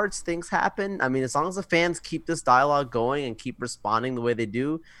change of hearts, things happen. I mean, as long as the fans keep this dialogue going and keep responding the way they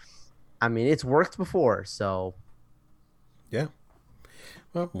do, I mean, it's worked before, so. Yeah.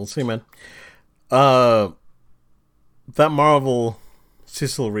 Well, we'll see, man. That Marvel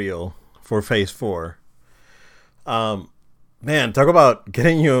sizzle reel for Phase 4. Man, talk about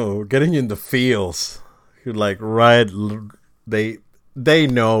getting you in the feels. You're like, right, they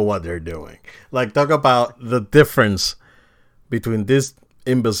know what they're doing. Like, talk about the difference between these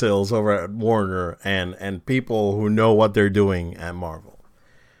imbeciles over at Warner and people who know what they're doing at Marvel.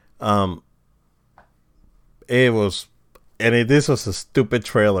 It was, this was a stupid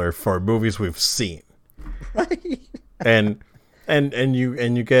trailer for movies we've seen, Right. and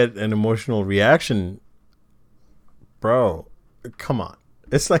you get an emotional reaction, bro. Come on,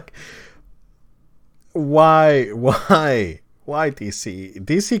 it's like, why DC?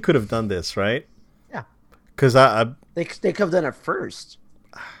 DC could have done this, right? Yeah. Because They could have done it first.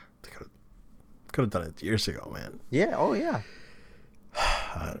 could have done it years ago, man. Yeah. Oh yeah.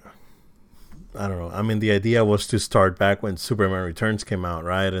 I don't know. I mean, the idea was to start back when Superman Returns came out,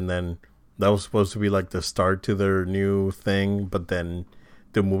 right? And then that was supposed to be like the start to their new thing, but then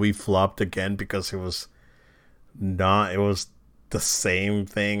the movie flopped again because it was the same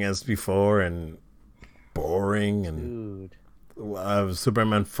thing as before and boring. And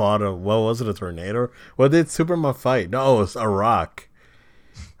Superman fought what was it, a tornado? What did Superman fight? No, it was a rock.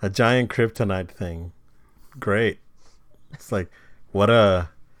 A giant kryptonite thing. Great. It's like, what a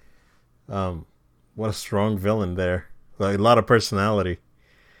strong villain there. Like, a lot of personality.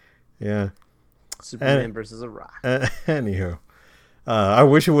 Yeah. Superman versus a rock. Anywho, I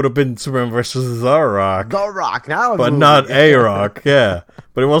wish it would have been Superman versus The Rock. The Rock, now, but not a Rock. Yeah,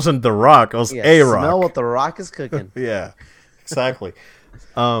 but it wasn't The Rock. It was a Rock. Smell what The Rock is cooking. Yeah, exactly.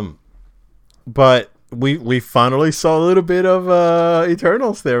 But we finally saw a little bit of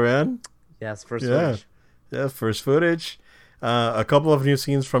Eternals there, man. Yes, first footage. Yeah, first footage. A couple of new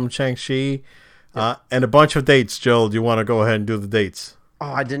scenes from Shang-Chi. And a bunch of dates. Joel, do you want to go ahead and do the dates?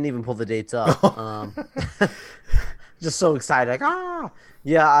 Oh, I didn't even pull the dates up. Just so excited. Like,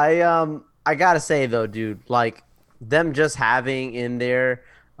 yeah, I gotta say though, dude, like them just having in there,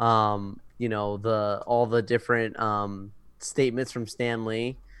 you know, all the different statements from Stan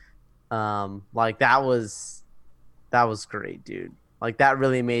Lee, like that was great, dude. Like that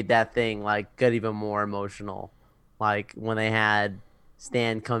really made that thing like get even more emotional. Like when they had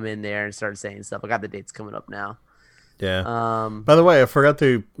Stan come in there and start saying stuff. I got the dates coming up now. Yeah. By the way, I forgot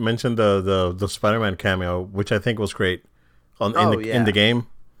to mention the Spider-Man cameo, which I think was great in the game.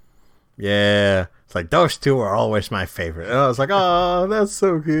 Yeah, it's like those two are always my favorite. And I was like, oh, that's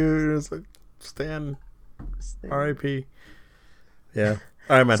so cute. It's like Stan. R.I.P. Yeah.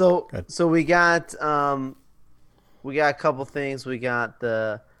 All right, man. So we got a couple things. We got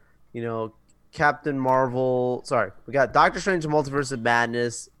Captain Marvel. Sorry, we got Doctor Strange: Multiverse of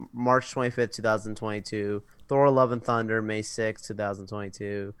Madness, March 25th, 2022. Thor: Love and Thunder, May 6th,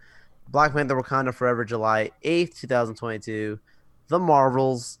 2022. Black Panther: Wakanda Forever, July 8th, 2022. The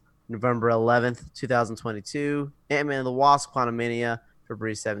Marvels, November 11th, 2022. Ant-Man and the Wasp: Quantumania,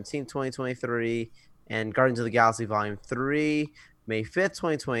 February 17th, 2023. And Guardians of the Galaxy Volume 3, May 5th,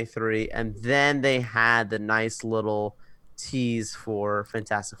 2023. And then they had the nice little tease for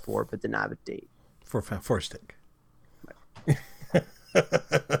Fantastic Four, but didn't have a date. For stick.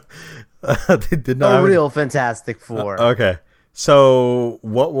 They did not real Fantastic Four. Okay. So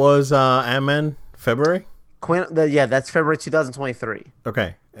what was Ant-Man? February? That's February 2023.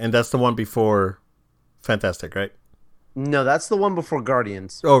 Okay. And that's the one before Fantastic, right? No, that's the one before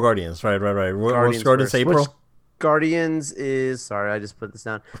Guardians. Oh, Guardians. Right. Guardians April? Guardians is... Sorry, I just put this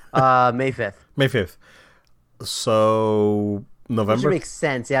down. May 5th. May 5th. So, November? Which makes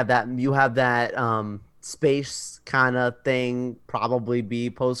sense. You have that space kind of thing, probably be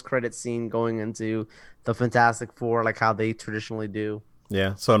post-credit scene going into the Fantastic Four, like how they traditionally do.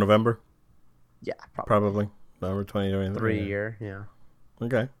 Yeah, so November? Yeah, probably. November 2023. 3 year, yeah.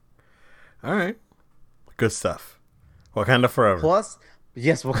 Okay. All right. Good stuff. Wakanda Forever. Plus,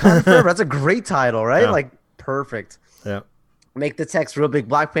 yes, Wakanda Forever. That's a great title, right? Yeah. Like, perfect. Yeah. Make the text real big,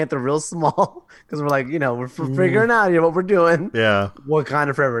 Black Panther real small, because we're like, we're figuring out here what we're doing. Yeah.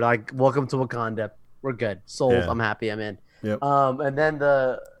 Wakanda Forever, like, welcome to Wakanda. We're good. Sold. Yeah. I'm happy. I'm in. Yep. And then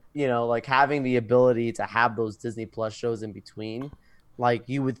like having the ability to have those Disney Plus shows in between, like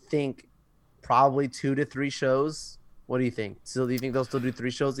you would think probably 2 to 3 shows. What do you think? So do you think they'll still do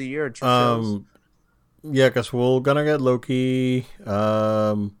 3 shows a year or 2 shows? Yeah, because we're gonna get Loki.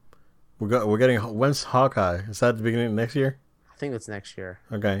 We're getting, when's Hawkeye? Is that the beginning of next year? I think it's next year.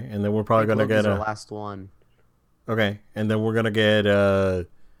 Okay, and then we're probably gonna Loki's get our last one. Okay, and then we're gonna get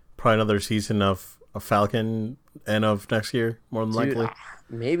probably another season of Falcon end of next year, more than likely.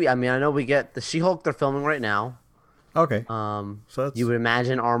 Maybe. I mean, I know we get the She-Hulk they're filming right now. Okay. So that's... you would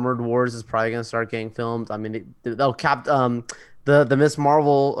imagine Armored Wars is probably gonna start getting filmed. I mean, they'll cap the Miss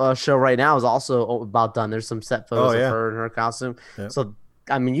Marvel show right now is also about done. There's some set photos of her in her costume. Yep. So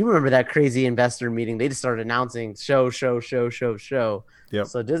I mean, you remember that crazy investor meeting? They just started announcing show. Yep.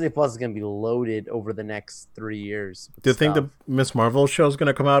 So Disney Plus is going to be loaded over the next 3 years. Do you think the Miss Marvel show is going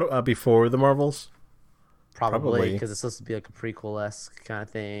to come out before the Marvels? Probably because it's supposed to be like a prequel-esque kind of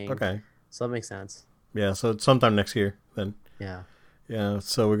thing. Okay. So that makes sense. Yeah, so it's sometime next year then. Yeah. Yeah,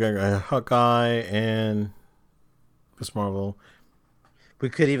 so we're going to Hawkeye and Miss Marvel. We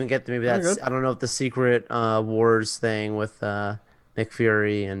could even get maybe that's I don't know if the Secret Wars thing with Nick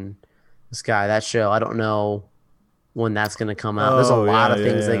Fury and this guy, that show. I don't know when that's gonna come out. There's a lot of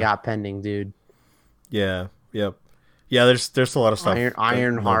things they got pending, dude. Yeah. Yep. Yeah. There's a lot of stuff.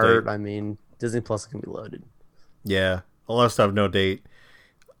 Ironheart. I mean, Disney Plus can be loaded. Yeah, a lot of stuff. No date.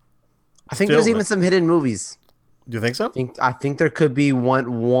 I think there's even some hidden movies. Do you think so? I think there could be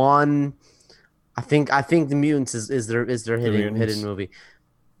one. I think the Mutants is their hidden movie.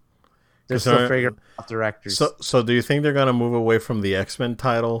 They're still figuring out directors. So do you think they're gonna move away from the X-Men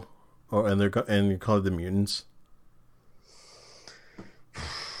title, and you call it the Mutants?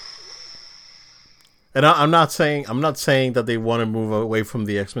 And I'm not saying that they want to move away from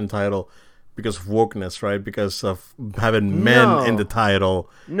the X-Men title because of wokeness, right? Because of having men in the title,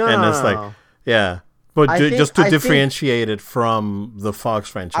 it's like, yeah. But just to differentiate it from the Fox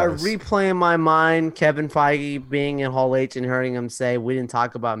franchise. I replay in my mind Kevin Feige being in Hall H and hearing him say, "We didn't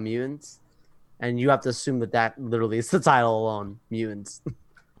talk about mutants," and you have to assume that literally is the title alone, Mutants.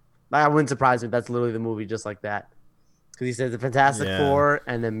 That wouldn't surprise me if that's literally the movie just like that. Because he says the Fantastic Four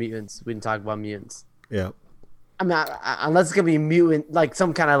and then mutants. We didn't talk about mutants. Yeah. I mean, unless it's gonna be mutant, like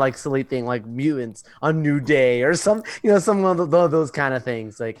some kind of like silly thing, like mutants, a new day, or some of those kind of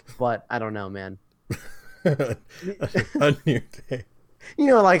things. Like, but I don't know, man. A new day. You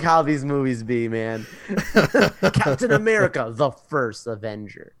know, like how these movies be, man. Captain America, the first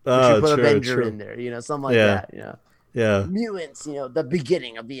Avenger. You put Avenger in there, something like that. Yeah. Mutants, the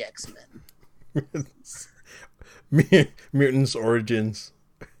beginning of the X-Men. Mutants origins.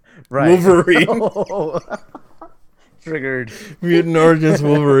 Right. Wolverine. Triggered. Mutant origins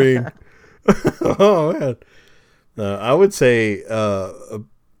Wolverine. Oh man. I would say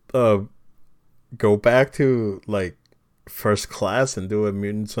go back to like First Class and do a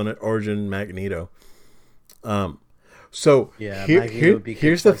Mutants on Origin Magneto. So yeah,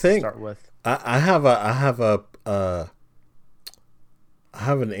 here's the thing. Start with. I have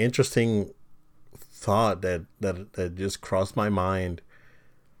an interesting thought that just crossed my mind.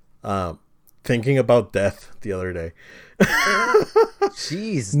 Thinking about death the other day.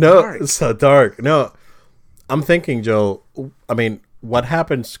 Jeez. No, dark. It's so dark. No, I'm thinking, Joe. I mean, what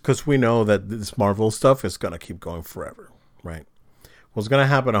happens? Because we know that this Marvel stuff is gonna keep going forever, right? What's gonna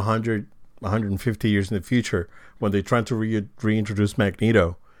happen 150 years in the future when they try to reintroduce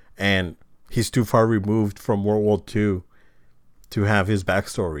Magneto, and he's too far removed from World War II to have his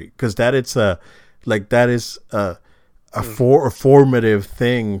backstory? Because that is a formative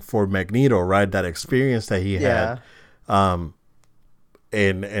thing for Magneto, right? That experience that he had, and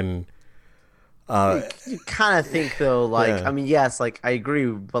you kind of think though, like I mean, yes, like I agree,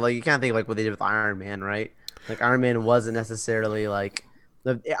 but like you kind of think like what they did with Iron Man, right? Like Iron Man wasn't necessarily like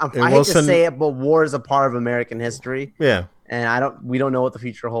I hate to say it, but war is a part of American history. Yeah, and we don't know what the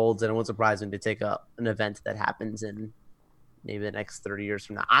future holds, and it won't surprise me to take up an event that happens in maybe the next 30 years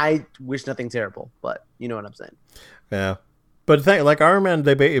from now. I wish nothing terrible, but you know what I'm saying. Yeah. But like Iron Man,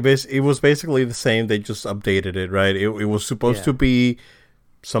 it was basically the same. They just updated it, right? It was supposed to be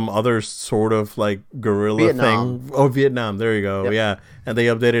some other sort of like guerrilla thing. Oh, Vietnam. There you go. Yep. Yeah. And they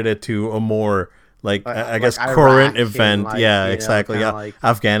updated it to a more like I guess like current event. Like, yeah, exactly. Yeah, like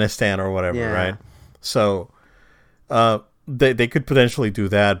Afghanistan or whatever, right? So they could potentially do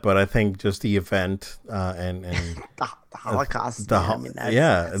that, but I think just the event and the Holocaust.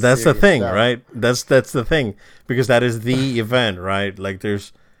 That's the thing, stuff. Right? That's the thing, because that is the event, right? Like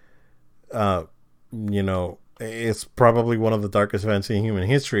there's, it's probably one of the darkest events in human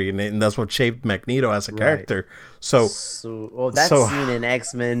history, and that's what shaped Magneto as a character. So that scene in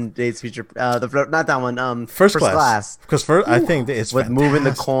X-Men Days Future, not that one, First Class. Because I think it's with fantastic. Moving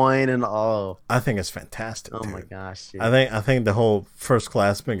the coin and I think it's fantastic. Oh my gosh, dude. I think the whole First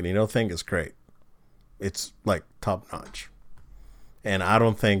Class Magneto thing is great. It's like top notch, and I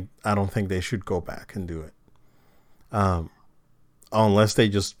don't think they should go back and do it, unless they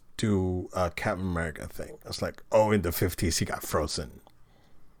just do a Captain America thing. It's like, in the 50s he got frozen.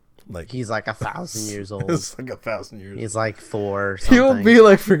 Like he's like 1,000 years old. It's like 1,000 years. He's like Thor. Or something. He'll be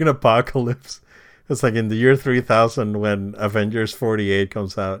like freaking Apocalypse. It's like in the year 3000 when Avengers 48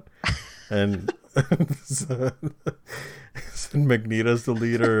 comes out, and Magneto's the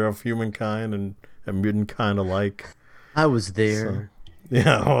leader of humankind and mutant kind alike. I was there.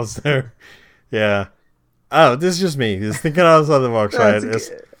 Yeah, I was there. Yeah. Oh, this is just me. Just thinking outside the box, right?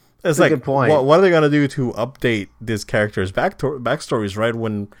 It's like, a good point. What are they gonna do to update these characters' backstories, right?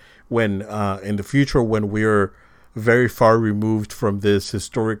 When in the future, when we're very far removed from this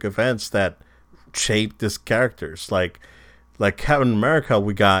historic events that shaped these characters, like Captain America,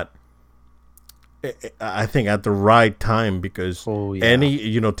 we got, I think, at the right time, because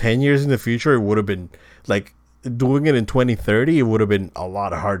any 10 years in the future, it would have been like doing it in 2030. It would have been a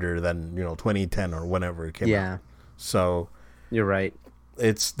lot harder than 2010 or whenever it came out. Yeah. So you're right.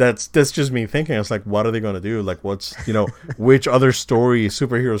 That's just me thinking. It's like, what are they gonna do? Like, what's which other stories,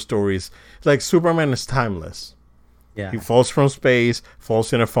 superhero stories? Like Superman is timeless. Yeah. He falls from space,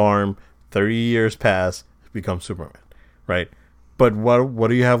 falls in a farm. 30 years pass, becomes Superman, right? But what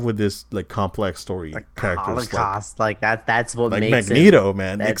do you have with this like complex story characters? Holocaust, like that's what like makes Magneto,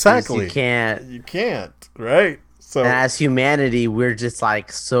 man. Exactly. You can't, right? So and as humanity, we're just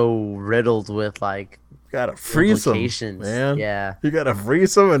like so riddled with like gotta freeze them, man. Yeah, you gotta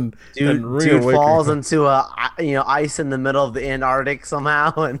freeze them, and dude falls into ice in the middle of the Antarctic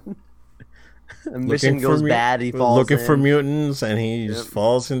somehow, and a mission goes bad. He falls looking for mutants, and he just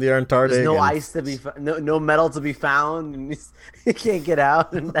falls in the Antarctic. There's no ice to be no metal to be found, and he can't get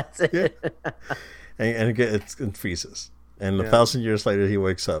out, and that's it. Yeah. and it freezes, and 1,000 years later he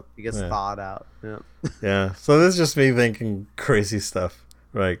wakes up. He gets thawed out. Yeah. Yeah. So this is just me thinking crazy stuff,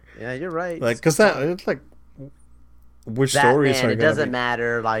 right? Yeah, you're right. Like, cause it's like, which stories are it doesn't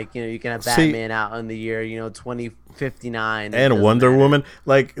matter. Like, you can have Batman out in the year 2059 and Wonder Woman.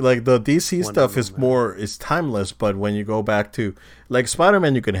 Like the DC stuff is timeless, but when you go back to like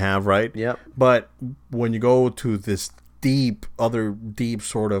Spider-Man, you can have, right? Yep. But when you go to this deep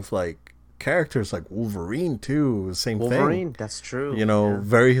sort of like characters like Wolverine too, same thing. Wolverine, that's true.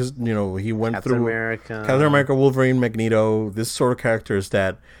 Very he went Captain through Captain America, Wolverine, Magneto, this sort of characters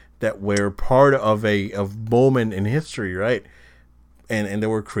that were part of a moment in history, right? And they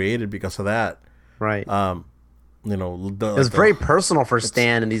were created because of that, right? It was very personal for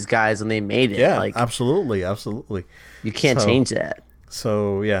Stan and these guys when they made it. Yeah, like, absolutely. You can't change that.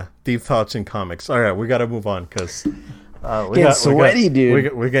 So yeah, deep thoughts in comics. All right, we got to move on because we're sweaty,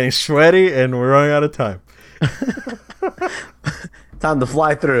 dude. We're getting sweaty and we're running out of time. Time to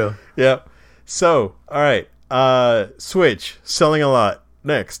fly through. Yep. So all right, Switch selling a lot.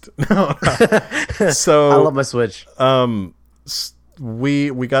 Next. So I love my Switch.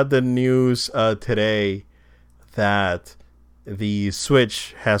 We got the news today that the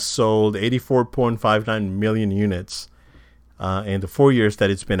Switch has sold 84.59 million units in the 4 years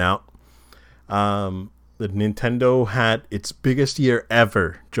that it's been out. The Nintendo had its biggest year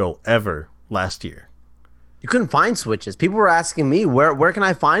ever, Joel, last year. You couldn't find Switches. People were asking me where can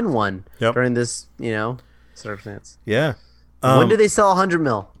I find one during this circumstance. Yeah. When do they sell 100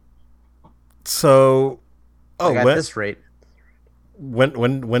 mil? So, at this rate.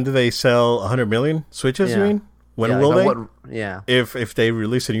 When do they sell 100 million Switches? You mean? When will they? Yeah. If they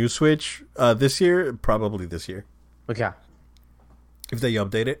release a new Switch this year, probably this year. Okay. If they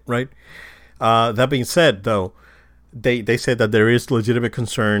update it, right? That being said, though, they said that there is legitimate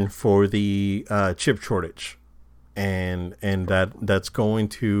concern for the chip shortage, and that's going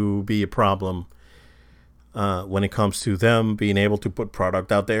to be a problem. When it comes to them being able to put product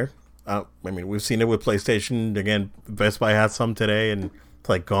out there. I mean, we've seen it with PlayStation. Again, Best Buy had some today and it's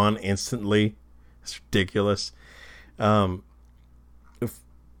like gone instantly. It's ridiculous. We'll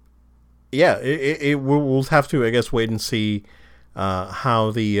have to, I guess, wait and see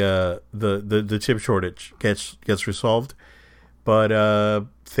how the chip shortage gets resolved. But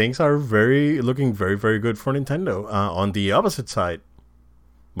things are looking very, very good for Nintendo. On the opposite side,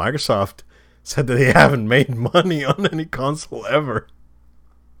 Microsoft said that they haven't made money on any console ever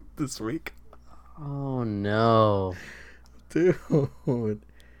this week. Oh no, dude!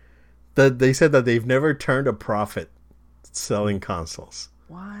 That they said that they've never turned a profit selling consoles.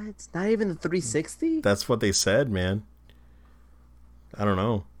 What? Not even the 360? That's what they said, man. I don't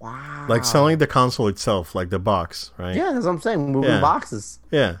know. Wow. Like selling the console itself, like the box, right? Yeah, that's what I'm saying. Moving boxes.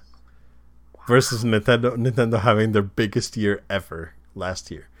 Yeah. Wow. Versus Nintendo having their biggest year ever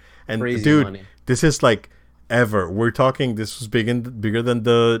last year. And crazy dude, money. This is like ever. We're talking. This was bigger than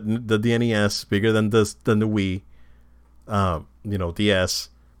the NES, bigger than the Wii, DS,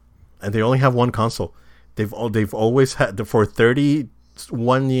 and they only have one console. They've always had for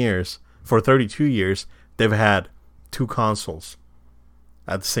 31 years, for 32 years, they've had two consoles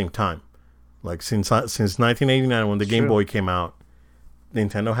at the same time. Like since 1989 when the Game Boy came out,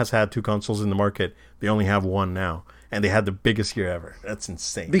 Nintendo has had two consoles in the market. They only have one now. And they had the biggest year ever. That's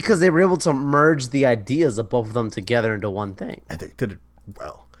insane. Because they were able to merge the ideas of both of them together into one thing. And they did it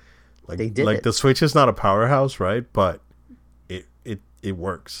well. They did like it. the Switch is not a powerhouse, right? But it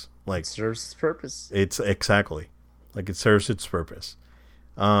works. Like It serves its purpose. it's exactly like it serves its purpose.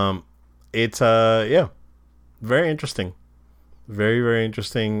 It's yeah, very interesting. Very, very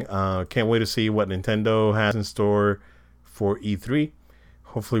interesting. Can't wait to see what Nintendo has in store for E3.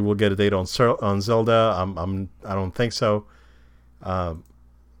 Hopefully, we'll get a date on Zelda. I don't think so.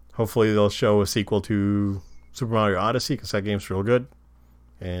 Hopefully, they'll show a sequel to Super Mario Odyssey because that game's real good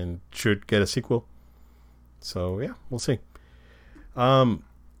and should get a sequel. So yeah, we'll see. Some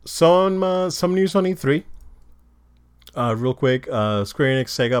news on E3. Real quick, Square Enix,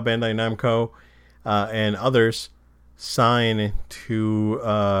 Sega, Bandai Namco, and others sign to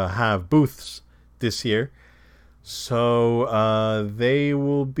have booths this year. So they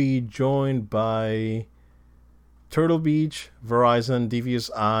will be joined by Turtle Beach, Verizon, Devious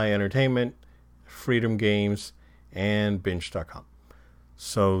Eye Entertainment, Freedom Games, and Binge.com.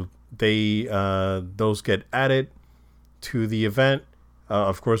 So they those get added to the event.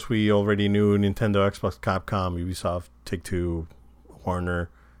 Of course, we already knew Nintendo, Xbox, Capcom, Ubisoft, Take-Two, Warner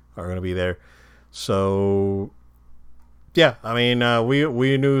are going to be there. So, yeah, I mean,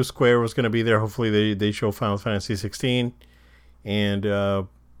 we knew Square was going to be there. Hopefully, they show Final Fantasy 16 and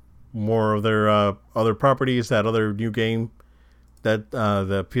more of their other properties. That other new game, that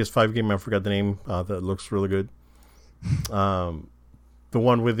the PS5 game, I forgot the name. That looks really good. The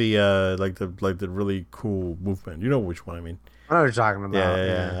one with the the really cool movement. You know which one I mean. I know what you're talking about.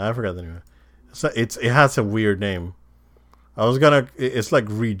 Yeah. I forgot the name. It has a weird name. It's like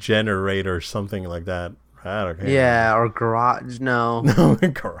Regenerate or something like that. I don't care. Yeah, or Garage. No. No,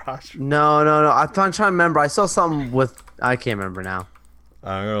 Garage. No. I'm trying to remember. I saw something with. I can't remember now.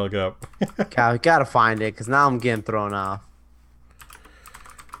 I'm gonna look it up. Gotta find it because now I'm getting thrown off.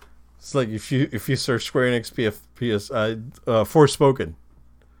 It's like if you search Square Enix Forspoken.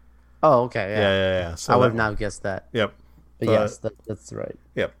 Oh, okay. Yeah. So I would have not guessed that. Yep. But yes, that's right.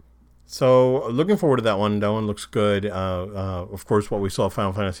 Yep. So looking forward to that one. That one looks good. Of course, what we saw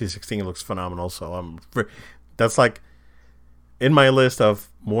Final Fantasy 16 looks phenomenal. So that's like in my list of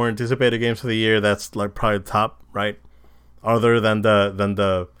more anticipated games of the year. That's like probably the top, right? Other than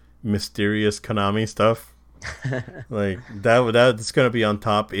the mysterious Konami stuff, like that's gonna be on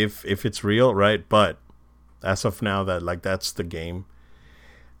top if it's real, right? But as of now, that's the game.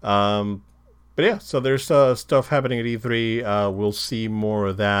 But yeah, so there's stuff happening at E3. We'll see more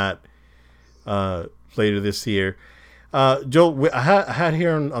of that later this year. Joel, I had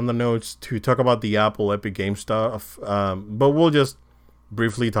here on the notes to talk about the Apple Epic Game stuff, but we'll just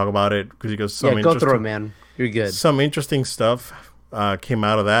briefly talk about it because go through it, man. You're good. Some interesting stuff came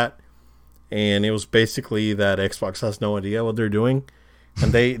out of that, and it was basically that Xbox has no idea what they're doing,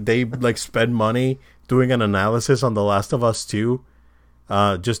 and they like spend money doing an analysis on The Last of Us 2.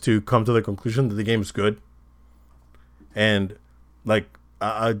 Just to come to the conclusion that the game is good, and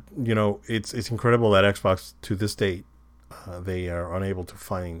it's incredible that Xbox to this date they are unable to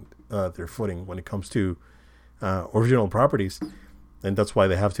find their footing when it comes to original properties, and that's why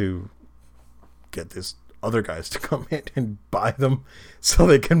they have to get these other guys to come in and buy them so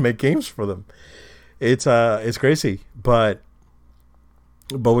they can make games for them. It's crazy, but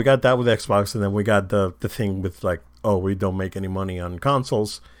we got that with Xbox, and then we got the thing with we don't make any money on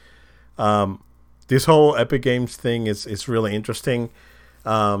consoles. This whole Epic Games thing is really interesting.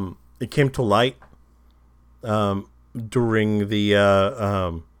 It came to light during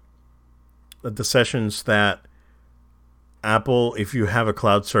the sessions that Apple, if you have a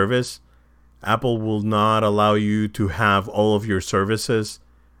cloud service, Apple will not allow you to have all of your services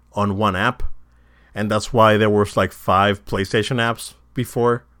on one app. And that's why there was 5 PlayStation apps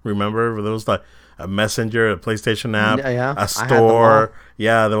before. Remember? There was a Messenger, a PlayStation app, a store.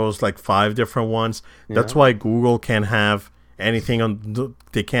 Yeah, there was 5 different ones. Yeah. That's why Google can't have anything on.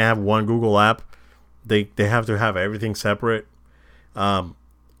 They can't have one Google app. They have to have everything separate. And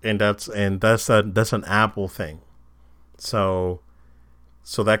that's an Apple thing. So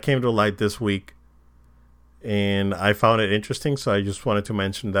that came to light this week, and I found it interesting. So I just wanted to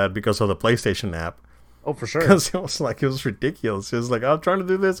mention that because of the PlayStation app. Oh, for sure. Because it was ridiculous. It was I'm trying to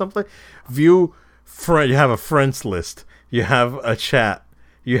do this. I'm playing. View friend. You have a friends list. You have a chat.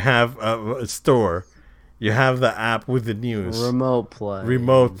 You have a store. You have the app with the news. Remote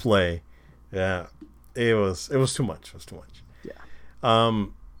play. Yeah, it was too much. It was too much. Yeah.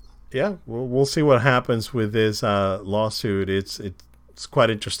 Yeah. We'll see what happens with this lawsuit. It's quite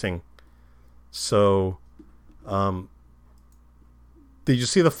interesting. So, did you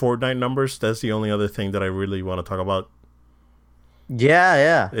see the Fortnite numbers? That's the only other thing that I really want to talk about.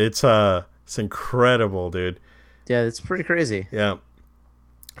 Yeah. It's incredible, dude. Yeah, it's pretty crazy. Yeah.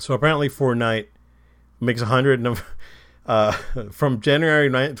 So apparently Fortnite makes 100 from January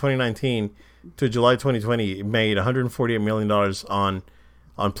 2019 to July 2020, it made $148 million on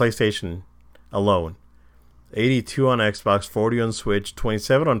PlayStation alone. 82 on Xbox, 40 on Switch,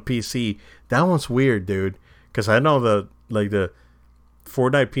 27 on PC. That one's weird, dude, because I know the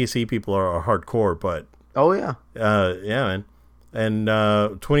Fortnite PC people are hardcore, but Oh yeah. yeah, man.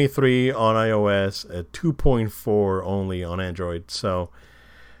 And 23 on iOS, 2.4 only on Android. So,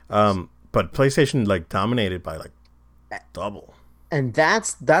 but PlayStation dominated by double. And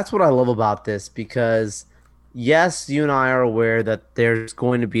that's what I love about this, because yes, you and I are aware that there's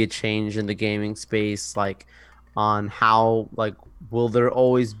going to be a change in the gaming space, on how will there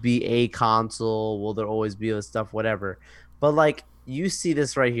always be a console? Will there always be this stuff, whatever? But you see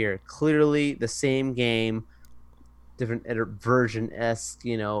this right here, clearly the same game, different version esque,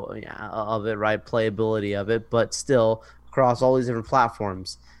 of it, right? Playability of it, but still across all these different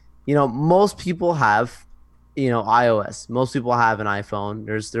platforms. Most people have, iOS. Most people have an iPhone.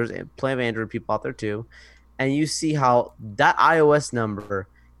 There's plenty of Android people out there too, and you see how that iOS number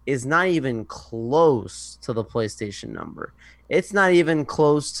is not even close to the PlayStation number. It's not even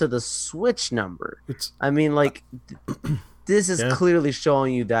close to the Switch number. This is clearly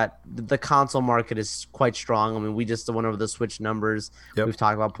showing you that the console market is quite strong. I mean, we just went over the Switch numbers. Yep. We've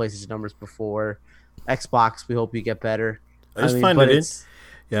talked about PlayStation numbers before. Xbox, we hope you get better. I find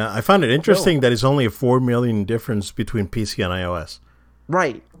it interesting that it's only a 4 million difference between PC and iOS.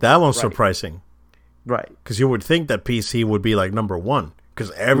 Right. That one's surprising. Right. Because you would think that PC would be number one,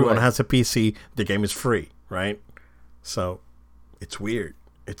 because everyone has a PC. The game is free, right? So it's weird.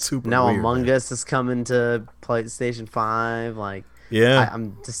 It's super now weird. Among Us is coming to PlayStation 5.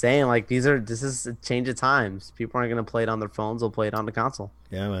 I'm just saying, this is a change of times. People aren't going to play it on their phones. They'll play it on the console.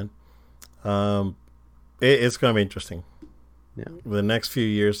 Yeah, man. It's going to be interesting. Yeah. The next few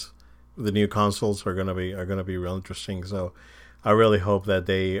years, the new consoles are going to be real interesting. So I really hope that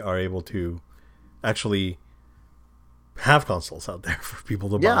they are able to actually have consoles out there for people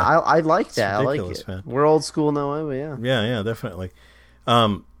to buy. Yeah, I like that. I like it. Man. We're old school in that way, but yeah. Yeah, definitely.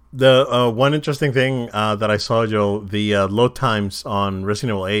 The one interesting thing that I saw, Joe, the load times on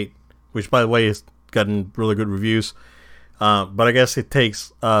Resident Evil 8, which by the way has gotten really good reviews, but I guess it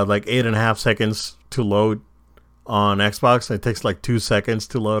takes 8.5 seconds to load on Xbox. It takes 2 seconds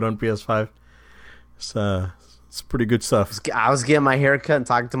to load on PS5. It's pretty good stuff. I was getting my hair cut and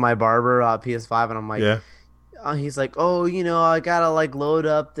talking to my barber PS5, and I'm like, yeah. He's like, oh, I gotta load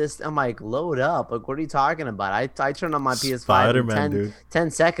up this. I'm like, load up? What are you talking about? I turned on my PS5 in 10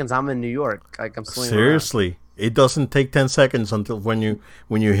 seconds. I'm in New York. I'm seriously around. It doesn't take 10 seconds until when you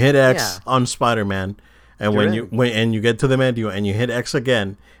hit X on Spider-Man, and when you get to the menu and you hit X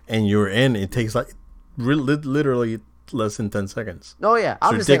again and you're in, it takes literally less than 10 seconds. Oh yeah,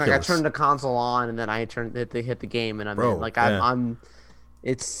 I'm just saying, I turned the console on and then I hit the game and I'm in. I'm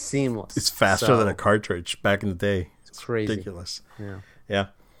it's seamless. It's faster than a cartridge back in the day. It's crazy. Ridiculous. Yeah.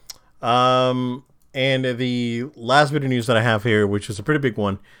 And the last bit of news that I have here, which is a pretty big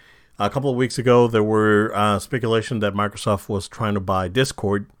one. A couple of weeks ago, there were speculation that Microsoft was trying to buy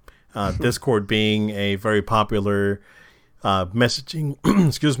Discord. Discord being a very popular messaging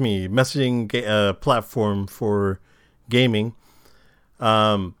platform for gaming.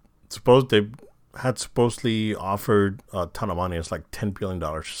 They had supposedly offered a ton of money. It's $10 billion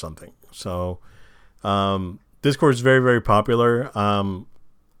or something. So Discord is very, very popular.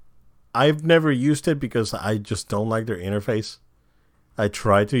 I've never used it because I just don't like their interface. I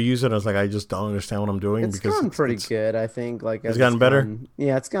tried to use it. I was I just don't understand what I'm doing. It's gotten pretty good, I think. It's gotten better?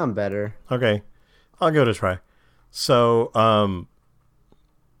 Yeah, it's gotten better. Okay. I'll give it a try. So,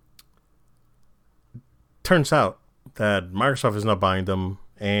 turns out that Microsoft is not buying them,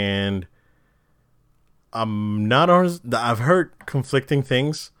 and I'm not honest. I've heard conflicting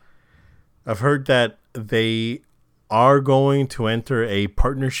things. I've heard that they are going to enter a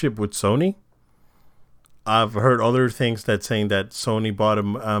partnership with Sony. I've heard other things saying that Sony bought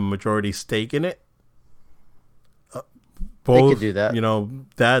a majority stake in it. They could do that.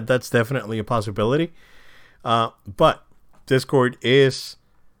 That's definitely a possibility. But Discord is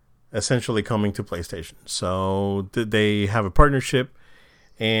essentially coming to PlayStation. So they have a partnership,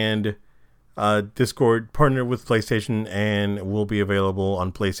 and Discord partnered with PlayStation and will be available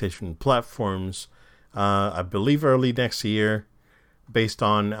on PlayStation platforms, I believe early next year, based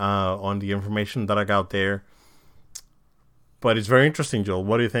on the information that I got there. But it's very interesting, Joel.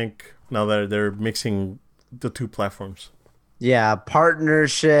 What do you think now that they're mixing the two platforms? Yeah,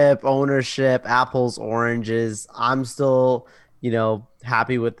 partnership, ownership, apples, oranges. I'm still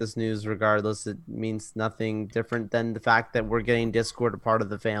happy with this news regardless. It means nothing different than the fact that we're getting Discord a part of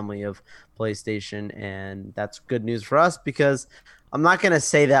the family of PlayStation, and that's good news for us because I'm not going to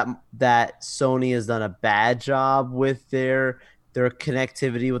say that Sony has done a bad job with their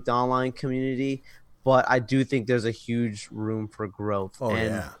connectivity with the online community, but I do think there's a huge room for growth. Oh,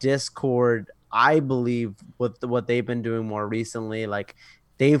 and yeah. Discord, I believe with what they've been doing more recently, like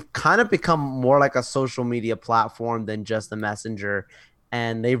they've kind of become more like a social media platform than just a messenger.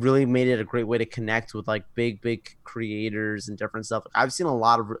 And they've really made it a great way to connect with like big creators and different stuff. I've seen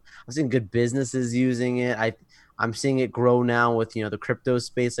good businesses using it. I'm seeing it grow now with the crypto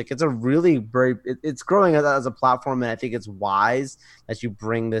space. Like it's a really it's growing as a platform, and I think it's wise that you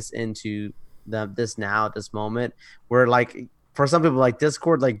bring this into this now at this moment. Where like for some people like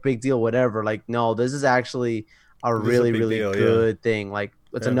Discord, like big deal, whatever. Like no, this is actually a This is a really big really deal, good thing. Like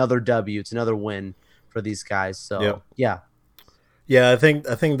it's Yeah. another W, it's another win for these guys. So Yep. yeah, Yeah, I think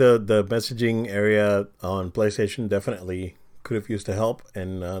the messaging area on PlayStation definitely could have used the help,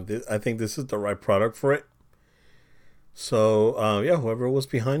 and I think this is the right product for it. So yeah, whoever was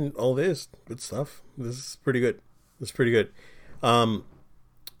behind all this, good stuff. This is pretty good. It's pretty good. Um,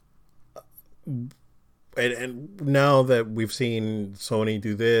 and now that we've seen Sony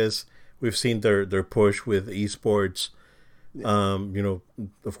do this, we've seen their push with esports.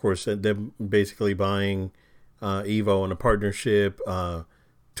 Of course, them basically buying Evo in a partnership.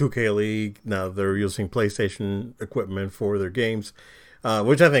 2K League. Now they're using PlayStation equipment for their games,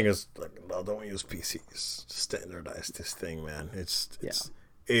 which I think is like, no, don't use PCs. Standardize this thing, man.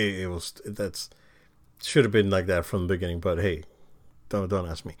 It was that's should have been like that from the beginning. But hey, don't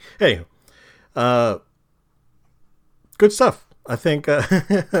ask me. Hey, good stuff. I think. Yeah,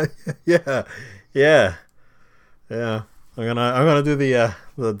 yeah, yeah. I'm gonna do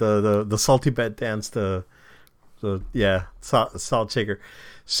the salty bet dance. Salt shaker.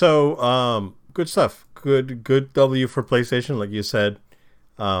 So good stuff. Good W for PlayStation, like you said.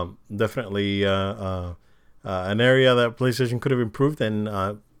 Definitely an area that PlayStation could have improved,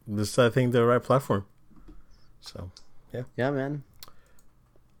 and this I think the right platform. So yeah, man.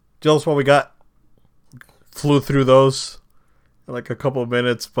 Jill, what we got. Flew through those in like a couple of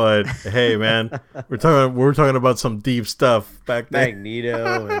minutes, but hey, man, we're talking about some deep stuff back then.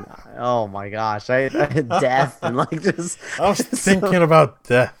 Magneto and oh my gosh, I death and like just I was thinking about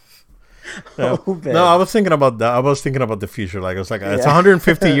death. No, I was thinking about that. I was thinking about the future. Like I was like, it's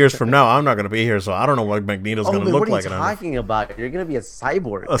 150 years from now. I'm not gonna be here, so I don't know what Magneto's gonna look like. What are you talking about? You're gonna be a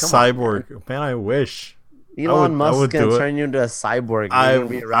cyborg. A cyborg, man. I wish. Elon Musk is gonna turn you into a cyborg. You're gonna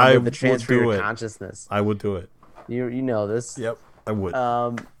be around with the transfer your consciousness. I would do it. You know this. Yep, I would.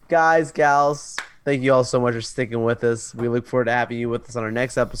 Guys, gals, thank you all so much for sticking with us. We look forward to having you with us on our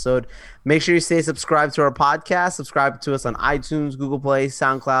next episode. Make sure you stay subscribed to our podcast. Subscribe to us on iTunes, Google Play,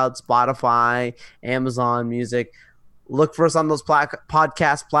 SoundCloud, Spotify, Amazon Music. Look for us on those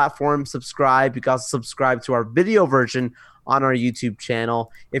podcast platforms. Subscribe. You can also subscribe to our video version on our YouTube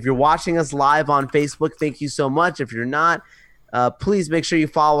channel. If you're watching us live on Facebook, thank you so much. If you're not, please make sure you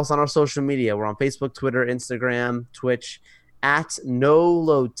follow us on our social media. We're on Facebook, Twitter, Instagram, Twitch, at No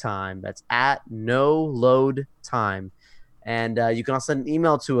Load Time. That's at No Load Time. And you can also send an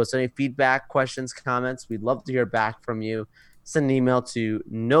email to us. Any feedback, questions, comments, we'd love to hear back from you. Send an email to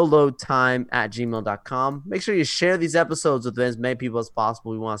noloadtime@gmail.com. Make sure you share these episodes with as many people as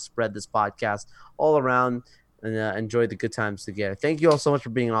possible. We want to spread this podcast all around and enjoy the good times together. Thank you all so much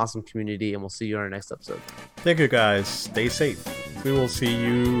for being an awesome community, and we'll see you on our next episode. Thank you, guys. Stay safe. We will see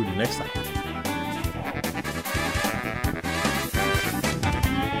you next time.